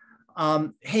messages.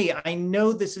 Hey, I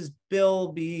know this is Bill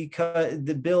because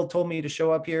the Bill told me to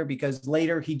show up here because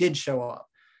later he did show up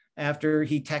after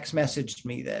he text messaged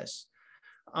me this.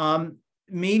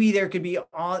 Maybe there could be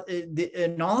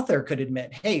an author could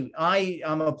admit, hey,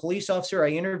 I'm a police officer.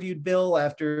 I interviewed Bill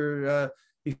after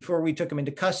before we took him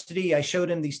into custody. I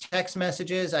showed him these text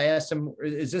messages. I asked him,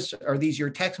 are these your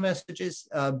text messages?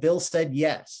 Bill said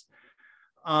yes.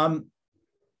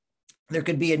 There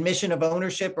could be admission of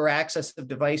ownership or access of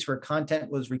device where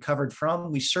content was recovered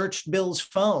from. We searched Bill's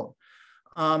phone.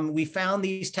 We found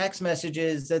these text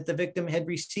messages that the victim had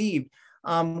received.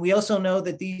 We also know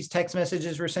that these text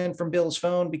messages were sent from Bill's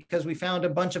phone because we found a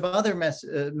bunch of other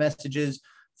messages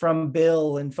from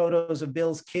Bill and photos of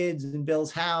Bill's kids and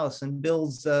Bill's house and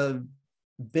Bill's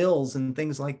bills and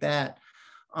things like that.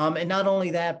 And not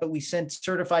only that, but we sent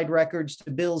certified records to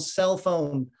Bill's cell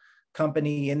phone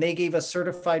company, and they gave us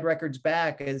certified records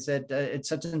back as at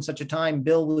such and such a time,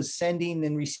 Bill was sending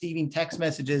and receiving text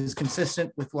messages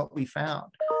consistent with what we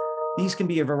found. These can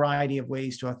be a variety of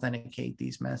ways to authenticate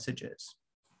these messages.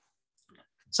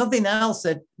 Something else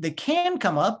that can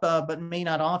come up, but may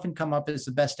not often come up is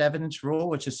the best evidence rule,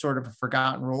 which is sort of a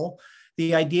forgotten rule.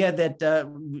 The idea that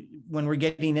when we're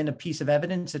getting in a piece of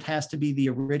evidence, it has to be the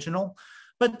original.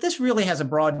 But this really has a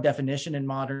broad definition in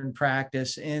modern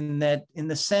practice in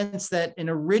the sense that an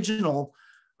original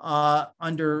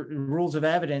under rules of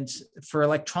evidence for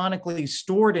electronically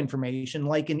stored information,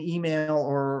 like an email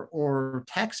or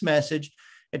text message,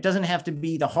 it doesn't have to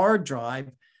be the hard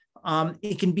drive.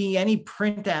 It can be any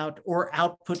printout or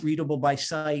output readable by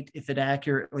sight if it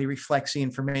accurately reflects the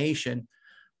information.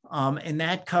 And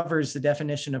that covers the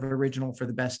definition of original for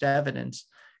the best evidence.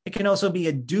 It can also be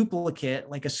a duplicate,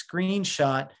 like a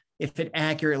screenshot, if it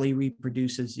accurately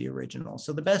reproduces the original.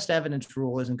 So the best evidence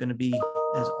rule isn't going to be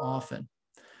as often.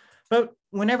 But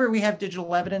whenever we have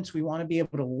digital evidence, we want to be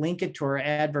able to link it to our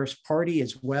adverse party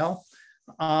as well.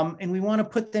 And we want to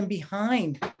put them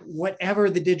behind whatever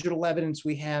the digital evidence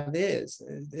we have is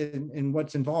and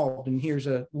what's involved. And here's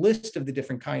a list of the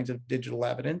different kinds of digital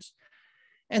evidence.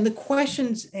 And the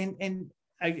questions, and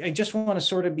I just want to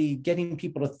sort of be getting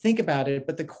people to think about it,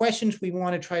 but the questions we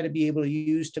want to try to be able to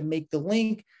use to make the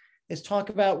link is talk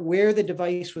about where the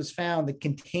device was found that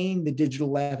contained the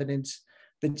digital evidence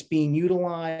that's being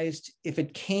utilized. If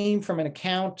it came from an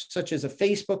account such as a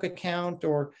Facebook account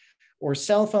or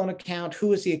cell phone account,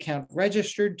 who is the account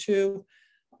registered to?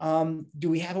 Do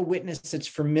we have a witness that's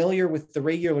familiar with the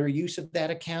regular use of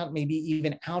that account, maybe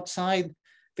even outside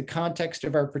the context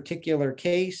of our particular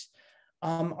case?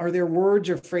 Are there words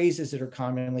or phrases that are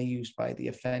commonly used by the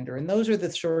offender? And those are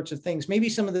the sorts of things. Maybe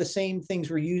some of the same things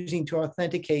we're using to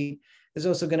authenticate is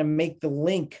also going to make the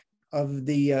link of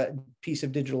the piece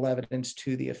of digital evidence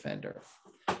to the offender.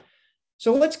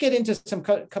 So let's get into some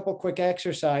couple quick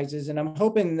exercises, and I'm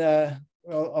hoping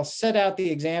I'll set out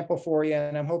the example for you,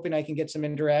 and I'm hoping I can get some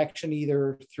interaction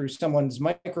either through someone's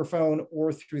microphone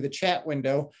or through the chat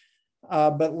window.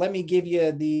 But let me give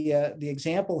you the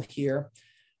example here.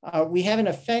 We have an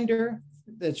offender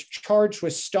that's charged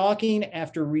with stalking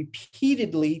after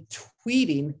repeatedly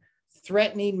tweeting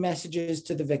threatening messages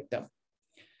to the victim.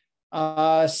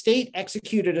 State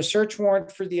executed a search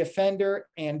warrant for the offender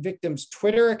and victim's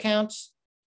Twitter accounts.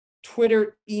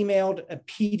 Twitter emailed a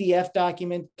PDF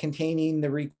document containing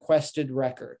the requested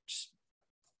records.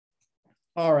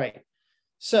 All right,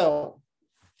 so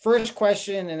first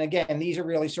question, and again, these are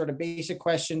really sort of basic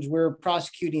questions. We're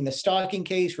prosecuting the stalking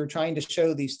case. We're trying to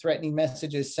show these threatening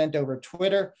messages sent over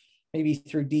Twitter, maybe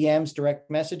through DMs, direct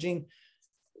messaging.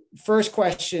 First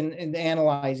question in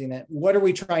analyzing it, what are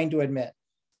we trying to admit?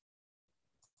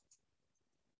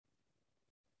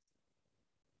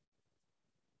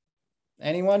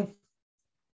 Anyone?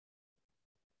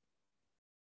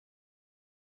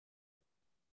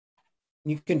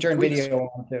 You can turn video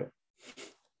on too.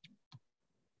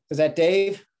 Is that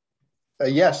Dave?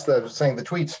 Yes, saying the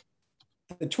tweets.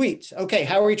 The tweets. Okay,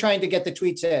 how are we trying to get the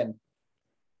tweets in?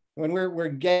 When we're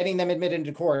getting them admitted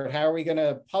into court, how are we going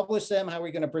to publish them? How are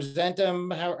we going to present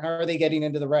them? How are they getting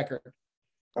into the record?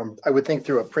 I would think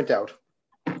through a printout.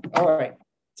 All right,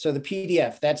 so the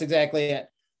PDF, that's exactly it.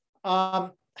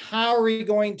 How are we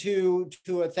going to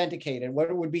authenticate it?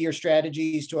 What would be your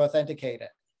strategies to authenticate it?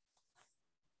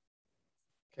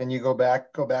 Can you go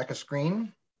back a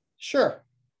screen? Sure.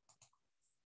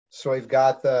 So I've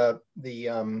got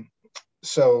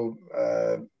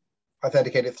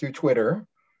authenticated through Twitter,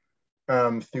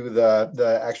 through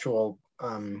the actual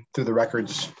through the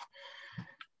records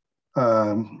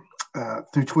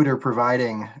through Twitter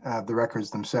providing the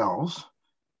records themselves,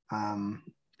 I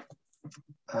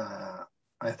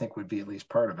think would be at least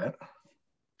part of it.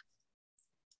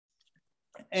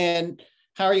 And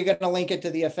how are you going to link it to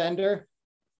the offender?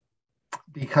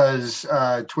 Because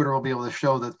Twitter will be able to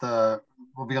show that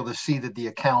we'll be able to see that the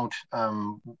account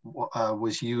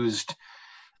was used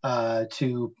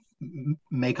to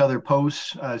make other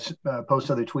posts,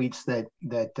 post other tweets that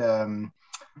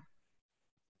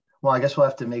well, I guess we'll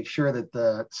have to make sure that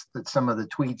that some of the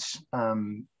tweets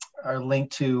are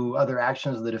linked to other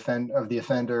actions of the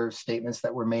offender, statements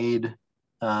that were made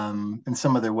in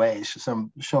some other ways,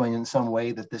 showing in some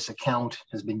way that this account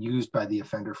has been used by the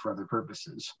offender for other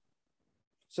purposes.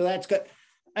 So that's good.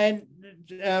 And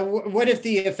what if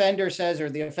the offender says, or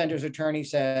the offender's attorney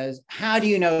says, how do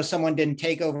you know someone didn't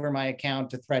take over my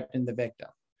account to threaten the victim?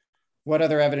 What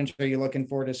other evidence are you looking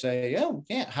for to say, oh,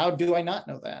 yeah, how do I not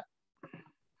know that?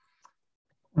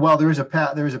 Well, there is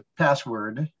a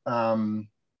password to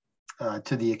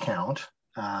the account,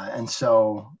 and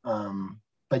so,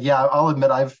 but yeah, I'll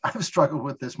admit I've struggled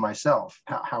with this myself.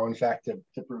 How in fact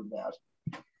to prove that.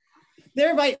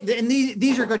 There might, and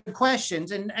these are good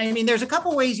questions, and I mean, there's a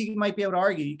couple ways you might be able to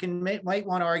argue. You might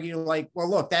want to argue like, well,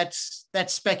 look, that's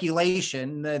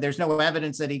speculation. There's no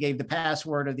evidence that he gave the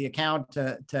password of the account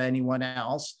to anyone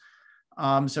else.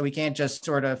 So we can't just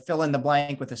sort of fill in the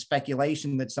blank with a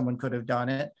speculation that someone could have done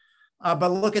it.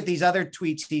 But look at these other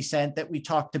tweets he sent that we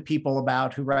talked to people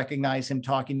about who recognize him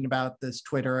talking about this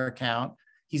Twitter account.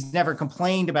 He's never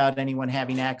complained about anyone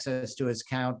having access to his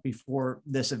account before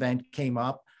this event came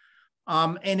up.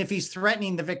 And if he's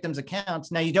threatening the victim's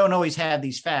accounts, now you don't always have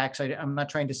these facts. I'm not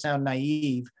trying to sound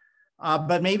naive,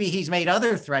 but maybe he's made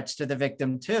other threats to the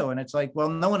victim too. And it's like, well,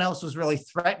 no one else was really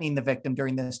threatening the victim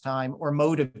during this time or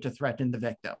motive to threaten the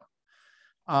victim.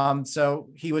 So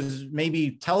he was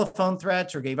maybe telephone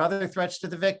threats or gave other threats to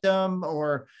the victim,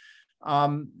 or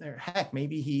heck,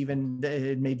 maybe he even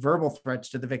made verbal threats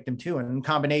to the victim too. And in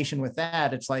combination with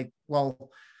that, it's like,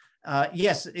 well,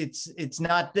 yes, it's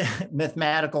not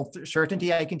mathematical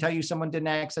certainty. I can tell you someone didn't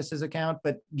access his account,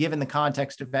 but given the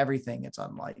context of everything, it's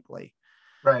unlikely.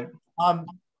 Right.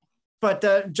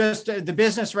 But just the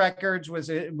business records was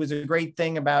a great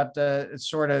thing about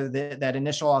sort of that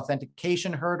initial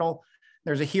authentication hurdle.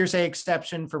 There's a hearsay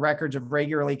exception for records of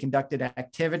regularly conducted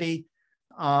activity.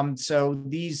 So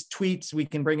these tweets, we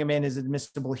can bring them in as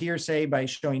admissible hearsay by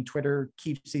showing Twitter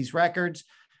keeps these records.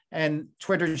 And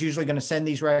Twitter is usually going to send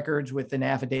these records with an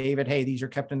affidavit. Hey, these are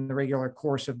kept in the regular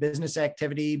course of business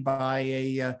activity by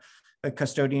a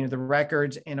custodian of the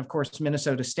records. And of course,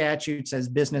 Minnesota statute says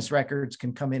business records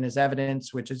can come in as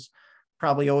evidence, which is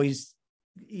probably always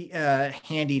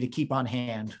handy to keep on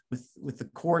hand with the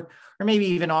court, or maybe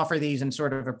even offer these in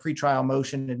sort of a pretrial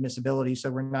motion admissibility,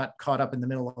 so we're not caught up in the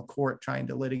middle of a court trying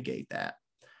to litigate that.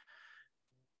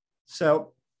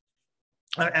 So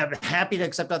I'm happy to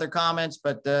accept other comments,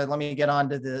 but let me get on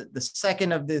to the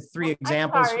second of the three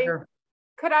examples here.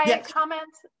 Could I comment?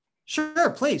 Sure,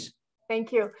 please.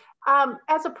 Thank you.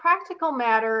 As a practical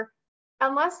matter,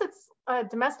 unless it's a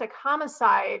domestic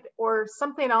homicide or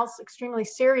something else extremely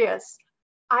serious,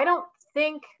 I don't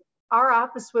think our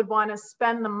office would want to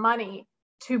spend the money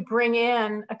to bring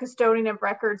in a custodian of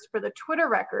records for the Twitter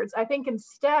records. I think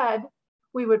instead,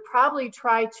 we would probably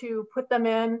try to put them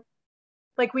in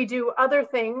like we do other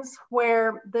things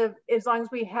where as long as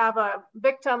we have a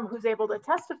victim who's able to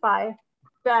testify,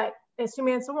 that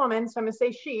assuming it's a woman, so I'm gonna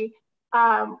say she,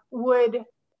 would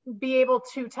be able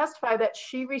to testify that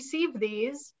she received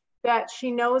these, that she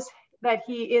knows that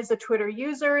he is a Twitter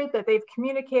user, that they've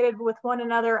communicated with one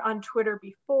another on Twitter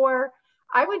before.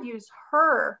 I would use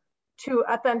her to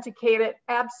authenticate it,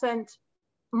 absent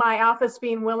my office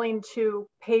being willing to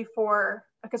pay for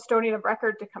a custodian of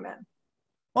record to come in.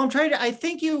 Well, I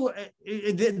think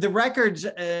the records,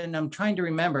 and I'm trying to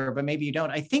remember, but maybe you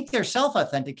don't. I think they're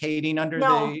self-authenticating under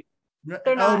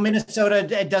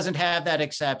Minnesota doesn't have that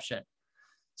exception.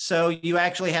 So you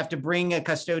actually have to bring a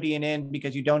custodian in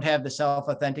because you don't have the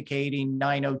self-authenticating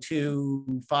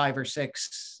 902, 5 or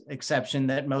 6 exception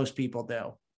that most people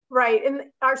do. Right, and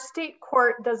our state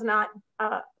court does not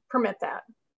permit that.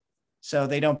 So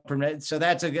they don't permit, so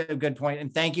that's a good point.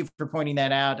 And thank you for pointing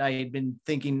that out. I had been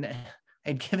thinking,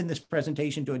 I'd given this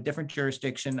presentation to a different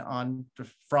jurisdiction on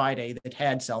Friday that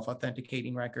had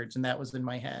self-authenticating records, and that was in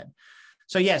my head.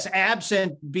 So yes,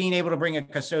 absent being able to bring a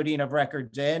custodian of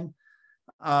records in,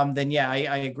 then yeah,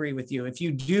 I agree with you. If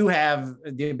you do have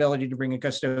the ability to bring a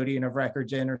custodian of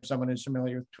records in, or someone who's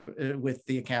familiar with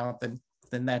the account,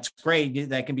 then that's great.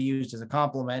 That can be used as a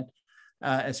complement,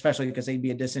 especially because they'd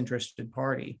be a disinterested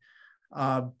party.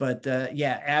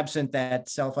 Yeah, absent that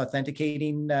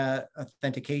self-authenticating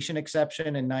authentication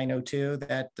exception in 902,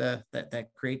 that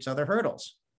creates other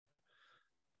hurdles.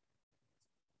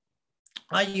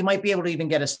 You might be able to even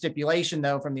get a stipulation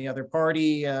though from the other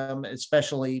party,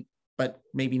 especially, but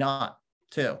maybe not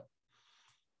too.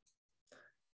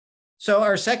 So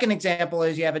our second example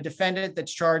is you have a defendant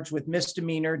that's charged with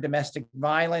misdemeanor domestic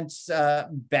violence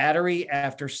battery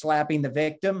after slapping the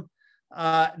victim.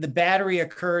 The battery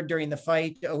occurred during the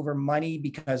fight over money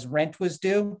because rent was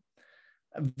due.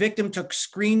 A victim took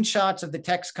screenshots of the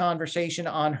text conversation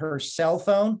on her cell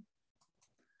phone.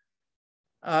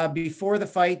 Before the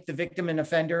fight, the victim and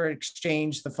offender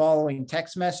exchanged the following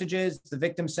text messages. The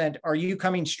victim sent, "Are you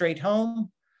coming straight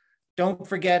home? Don't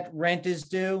forget rent is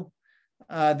due."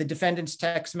 The defendant's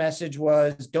text message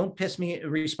was, "Don't piss me." The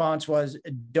response was,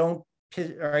 "Don't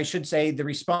piss," or I should say the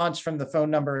response from the phone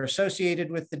number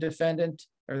associated with the defendant,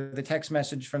 or the text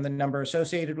message from the number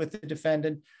associated with the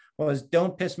defendant was,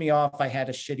 "Don't piss me off. I had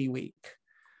a shitty week."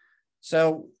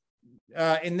 So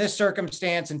in this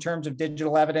circumstance, in terms of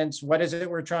digital evidence, what is it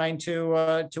we're trying to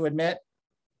admit?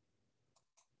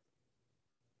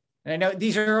 And I know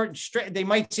these are they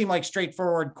might seem like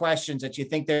straightforward questions that you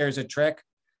think there's a trick.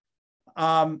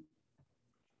 But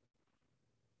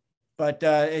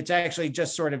it's actually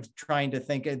just sort of trying to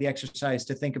think of the exercise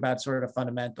to think about sort of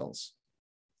fundamentals.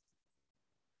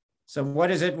 So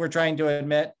what is it we're trying to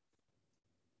admit?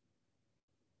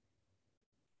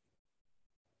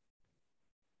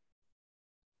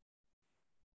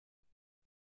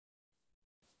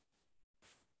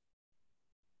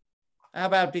 How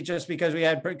about just because we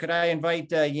had, could I invite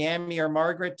Yami or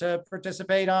Margaret to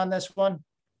participate on this one?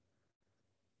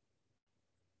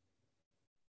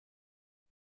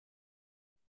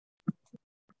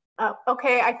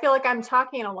 Okay, I feel like I'm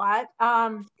talking a lot.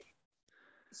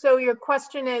 So your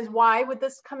question is, why would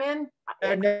this come in?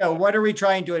 No, what are we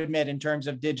trying to admit in terms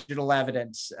of digital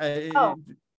evidence? Well,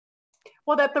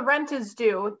 that the rent is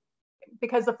due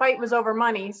because the fight was over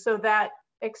money, so that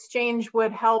exchange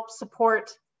would help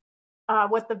support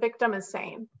what the victim is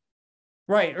saying.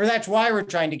 Right, or that's why we're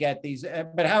trying to get these,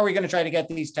 but how are we going to try to get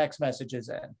these text messages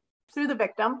in? Through the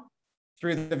victim.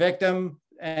 Through the victim,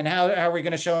 and how are we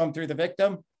going to show them through the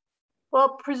victim?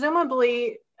 Well,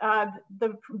 presumably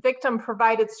the victim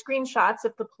provided screenshots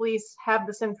if the police have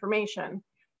this information.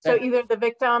 So either the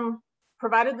victim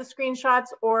provided the screenshots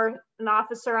or an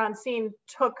officer on scene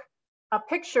took a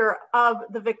picture of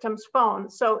the victim's phone.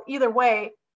 So either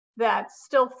way, that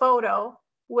still photo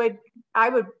I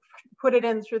would put it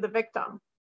in through the victim.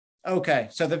 Okay,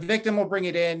 so the victim will bring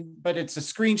it in, but it's the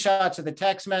screenshots of the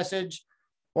text message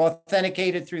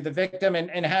authenticated through the victim.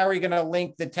 And how are we going to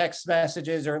link the text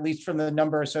messages, or at least from the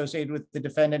number associated with the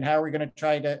defendant? How are we going to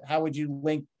try to, how would you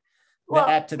link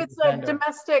that to the defender? If it's a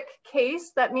domestic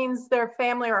case, that means they're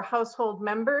family or household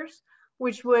members,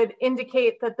 which would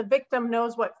indicate that the victim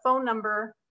knows what phone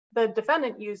number the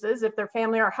defendant uses if they're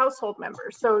family or household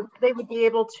members. So they would be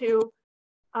able to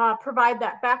provide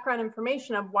that background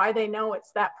information of why they know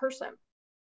it's that person.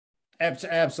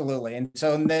 Absolutely. And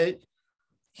so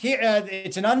here,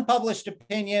 it's an unpublished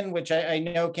opinion, which I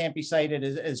know can't be cited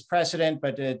as precedent,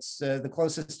 but it's the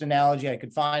closest analogy I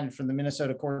could find from the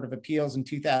Minnesota Court of Appeals in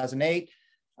 2008.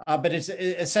 But it's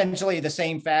essentially the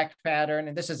same fact pattern.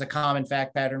 And this is a common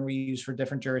fact pattern we use for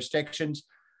different jurisdictions.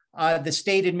 The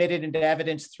state admitted into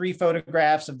evidence 3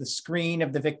 photographs of the screen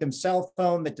of the victim's cell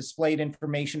phone that displayed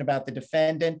information about the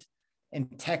defendant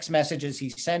and text messages he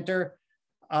sent her.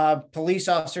 Police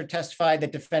officer testified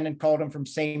that defendant called him from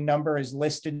same number as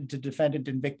listed to defendant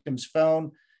and victim's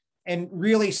phone, and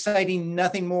really citing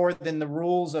nothing more than the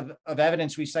rules of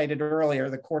evidence we cited earlier.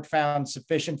 The court found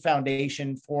sufficient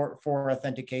foundation for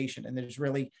authentication, and there's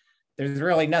really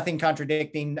nothing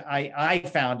contradicting I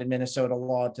found in Minnesota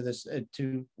law to this,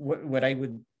 to what I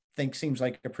would think seems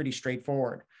like a pretty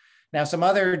straightforward. Now, some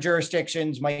other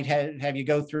jurisdictions might have you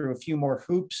go through a few more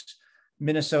hoops.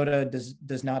 Minnesota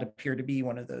does not appear to be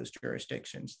one of those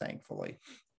jurisdictions, thankfully.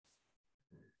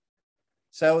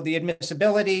 So the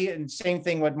admissibility, and same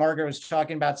thing what Margaret was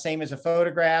talking about, same as a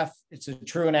photograph. It's a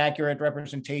true and accurate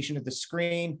representation of the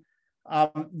screen.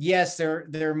 Yes,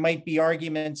 there might be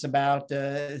arguments about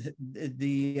the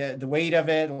weight of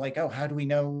it, like, oh, how do we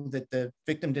know that the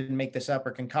victim didn't make this up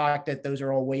or concoct it? Those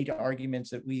are all weight arguments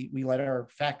that we let our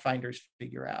fact finders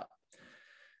figure out.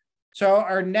 So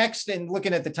our next, and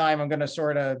looking at the time, I'm going to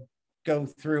sort of go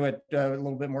through it a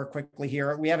little bit more quickly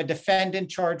here. We have a defendant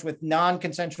charged with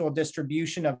non-consensual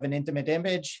distribution of an intimate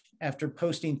image after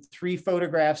posting 3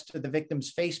 photographs to the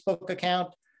victim's Facebook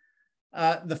account.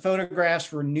 The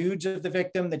photographs were nudes of the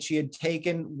victim that she had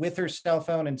taken with her cell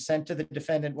phone and sent to the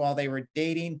defendant while they were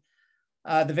dating.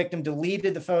 The victim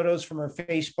deleted the photos from her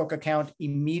Facebook account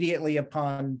immediately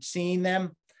upon seeing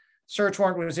them. Search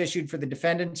warrant was issued for the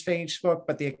defendant's Facebook,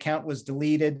 but the account was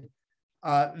deleted.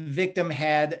 Victim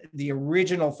had the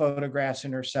original photographs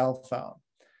in her cell phone.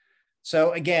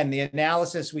 So again, the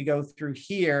analysis we go through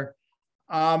here,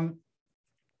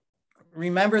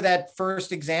 remember that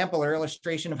first example or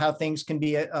illustration of how things can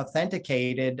be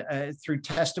authenticated through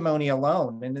testimony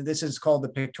alone. And this is called the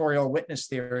pictorial witness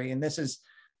theory. And this is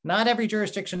not every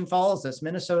jurisdiction follows this.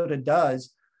 Minnesota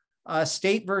does.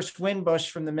 State versus Winbush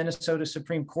from the Minnesota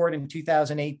Supreme Court in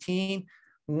 2018.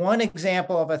 One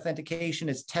example of authentication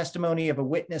is testimony of a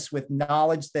witness with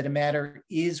knowledge that a matter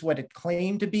is what it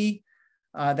claimed to be.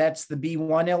 That's the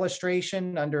B1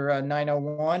 illustration under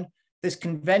 901. This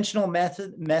conventional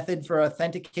method for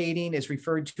authenticating is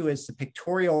referred to as the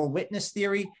pictorial witness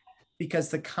theory because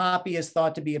the copy is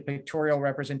thought to be a pictorial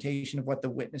representation of what the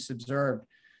witness observed.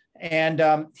 And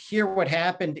here what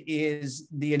happened is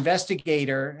the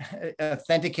investigator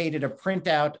authenticated a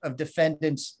printout of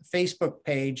defendant's Facebook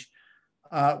page,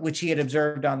 which he had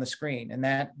observed on the screen, and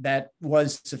that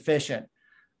was sufficient.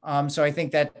 So I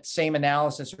think that same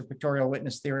analysis or pictorial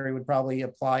witness theory would probably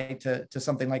apply to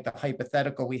something like the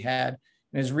hypothetical we had,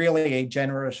 and is really a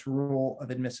generous rule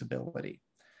of admissibility.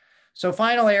 So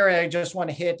final area I just want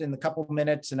to hit in a couple of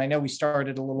minutes, and I know we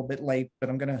started a little bit late, but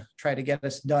I'm going to try to get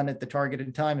us done at the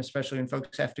targeted time, especially when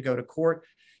folks have to go to court,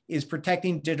 is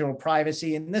protecting digital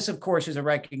privacy. And this, of course, is a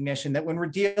recognition that when we're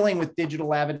dealing with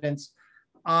digital evidence,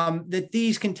 that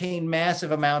these contain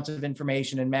massive amounts of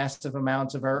information and massive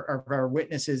amounts of our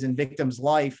witnesses and victims'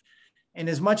 life. And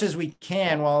as much as we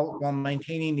can, while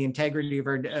maintaining the integrity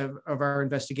of our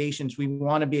investigations, we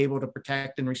want to be able to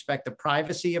protect and respect the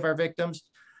privacy of our victims.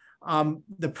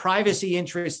 The privacy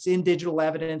interests in digital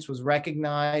evidence was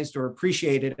recognized or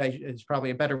appreciated, is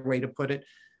probably a better way to put it,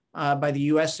 by the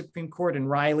US Supreme Court in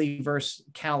Riley versus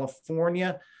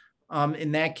California.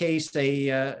 In that case,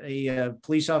 a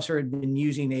police officer had been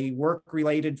using a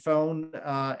work-related phone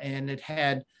and it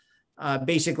had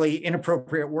basically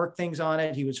inappropriate work things on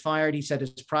it. He was fired. He said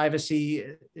his privacy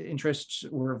interests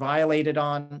were violated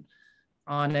on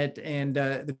it, and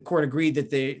the court agreed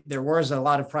that there was a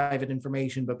lot of private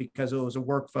information, but because it was a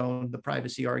work phone, the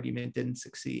privacy argument didn't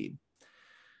succeed.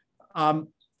 A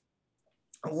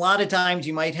lot of times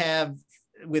you might have,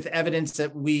 with evidence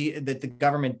that the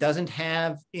government doesn't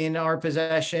have in our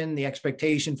possession, the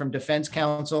expectation from defense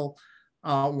counsel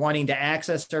wanting to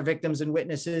access our victims and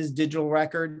witnesses' digital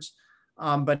records.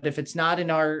 But if it's not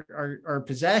in our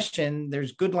possession,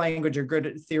 there's good language or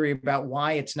good theory about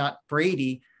why it's not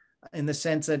Brady, in the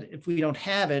sense that if we don't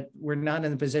have it, we're not in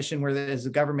the position where, as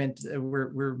a government,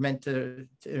 we're meant to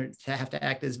have to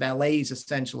act as valets,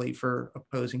 essentially, for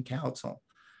opposing counsel.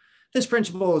 This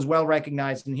principle is well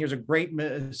recognized, and here's a great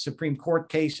Supreme Court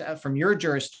case from your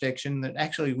jurisdiction that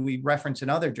actually we reference in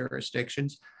other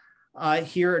jurisdictions.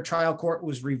 Here, a trial court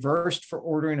was reversed for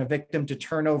ordering a victim to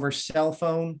turn over cell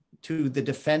phone to the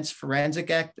defense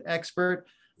forensic expert.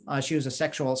 She was a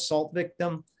sexual assault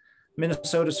victim.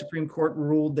 Minnesota Supreme Court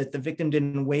ruled that the victim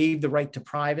didn't waive the right to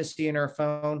privacy in her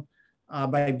phone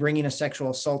by bringing a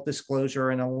sexual assault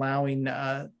disclosure and allowing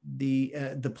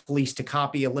the police to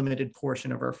copy a limited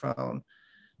portion of her phone.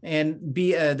 And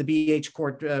the BH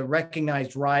court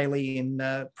recognized Riley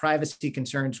in privacy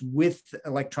concerns with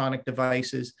electronic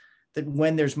devices, that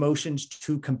when there's motions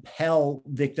to compel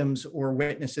victims or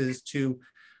witnesses to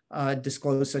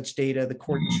disclose such data, the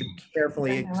court should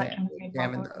carefully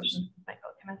examine those.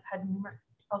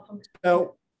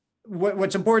 So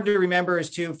what's important to remember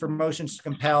is, too, for motions to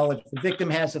compel, if the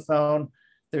victim has a phone,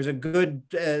 there's a good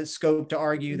scope to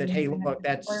argue that, hey, look,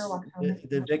 that's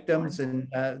the victims and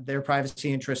their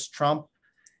privacy interests trump.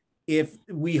 If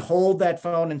we hold that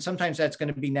phone, and sometimes that's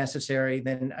going to be necessary,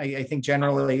 then I think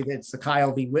generally it's the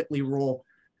Kyle v. Whitley rule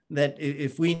that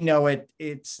if we know it,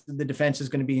 it's the defense is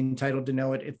going to be entitled to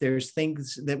know it. If there's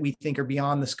things that we think are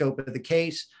beyond the scope of the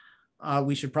case,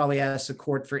 we should probably ask the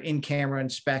court for in-camera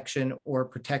inspection or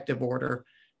protective order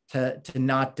to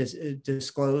not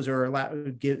disclose or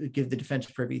give the defense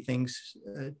privy things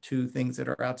to things that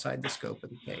are outside the scope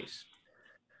of the case.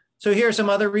 So here are some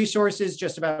other resources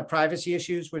just about privacy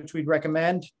issues, which we'd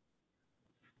recommend.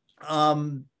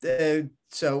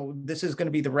 So this is going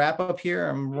to be the wrap up here.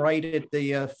 I'm right at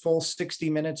the full 60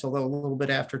 minutes, although a little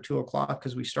bit after 2 o'clock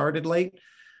because we started late.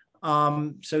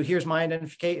 So here's my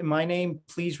identification, my name.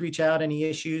 Please reach out any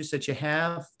issues that you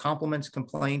have, compliments,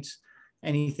 complaints,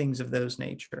 any things of those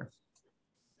nature.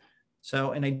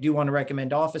 So, and I do want to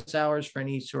recommend office hours for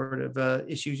any sort of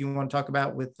issues you want to talk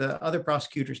about with other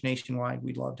prosecutors nationwide.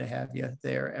 We'd love to have you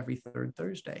there every third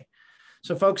Thursday.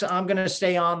 So folks, I'm going to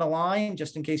stay on the line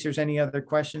just in case there's any other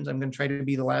questions. I'm going to try to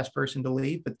be the last person to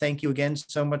leave, but thank you again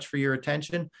so much for your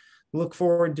attention. Look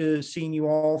forward to seeing you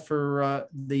all for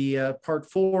the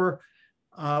part 4,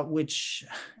 which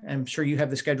I'm sure you have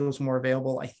the schedules more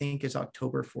available, I think is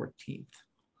October 14th.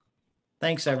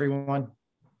 Thanks, everyone.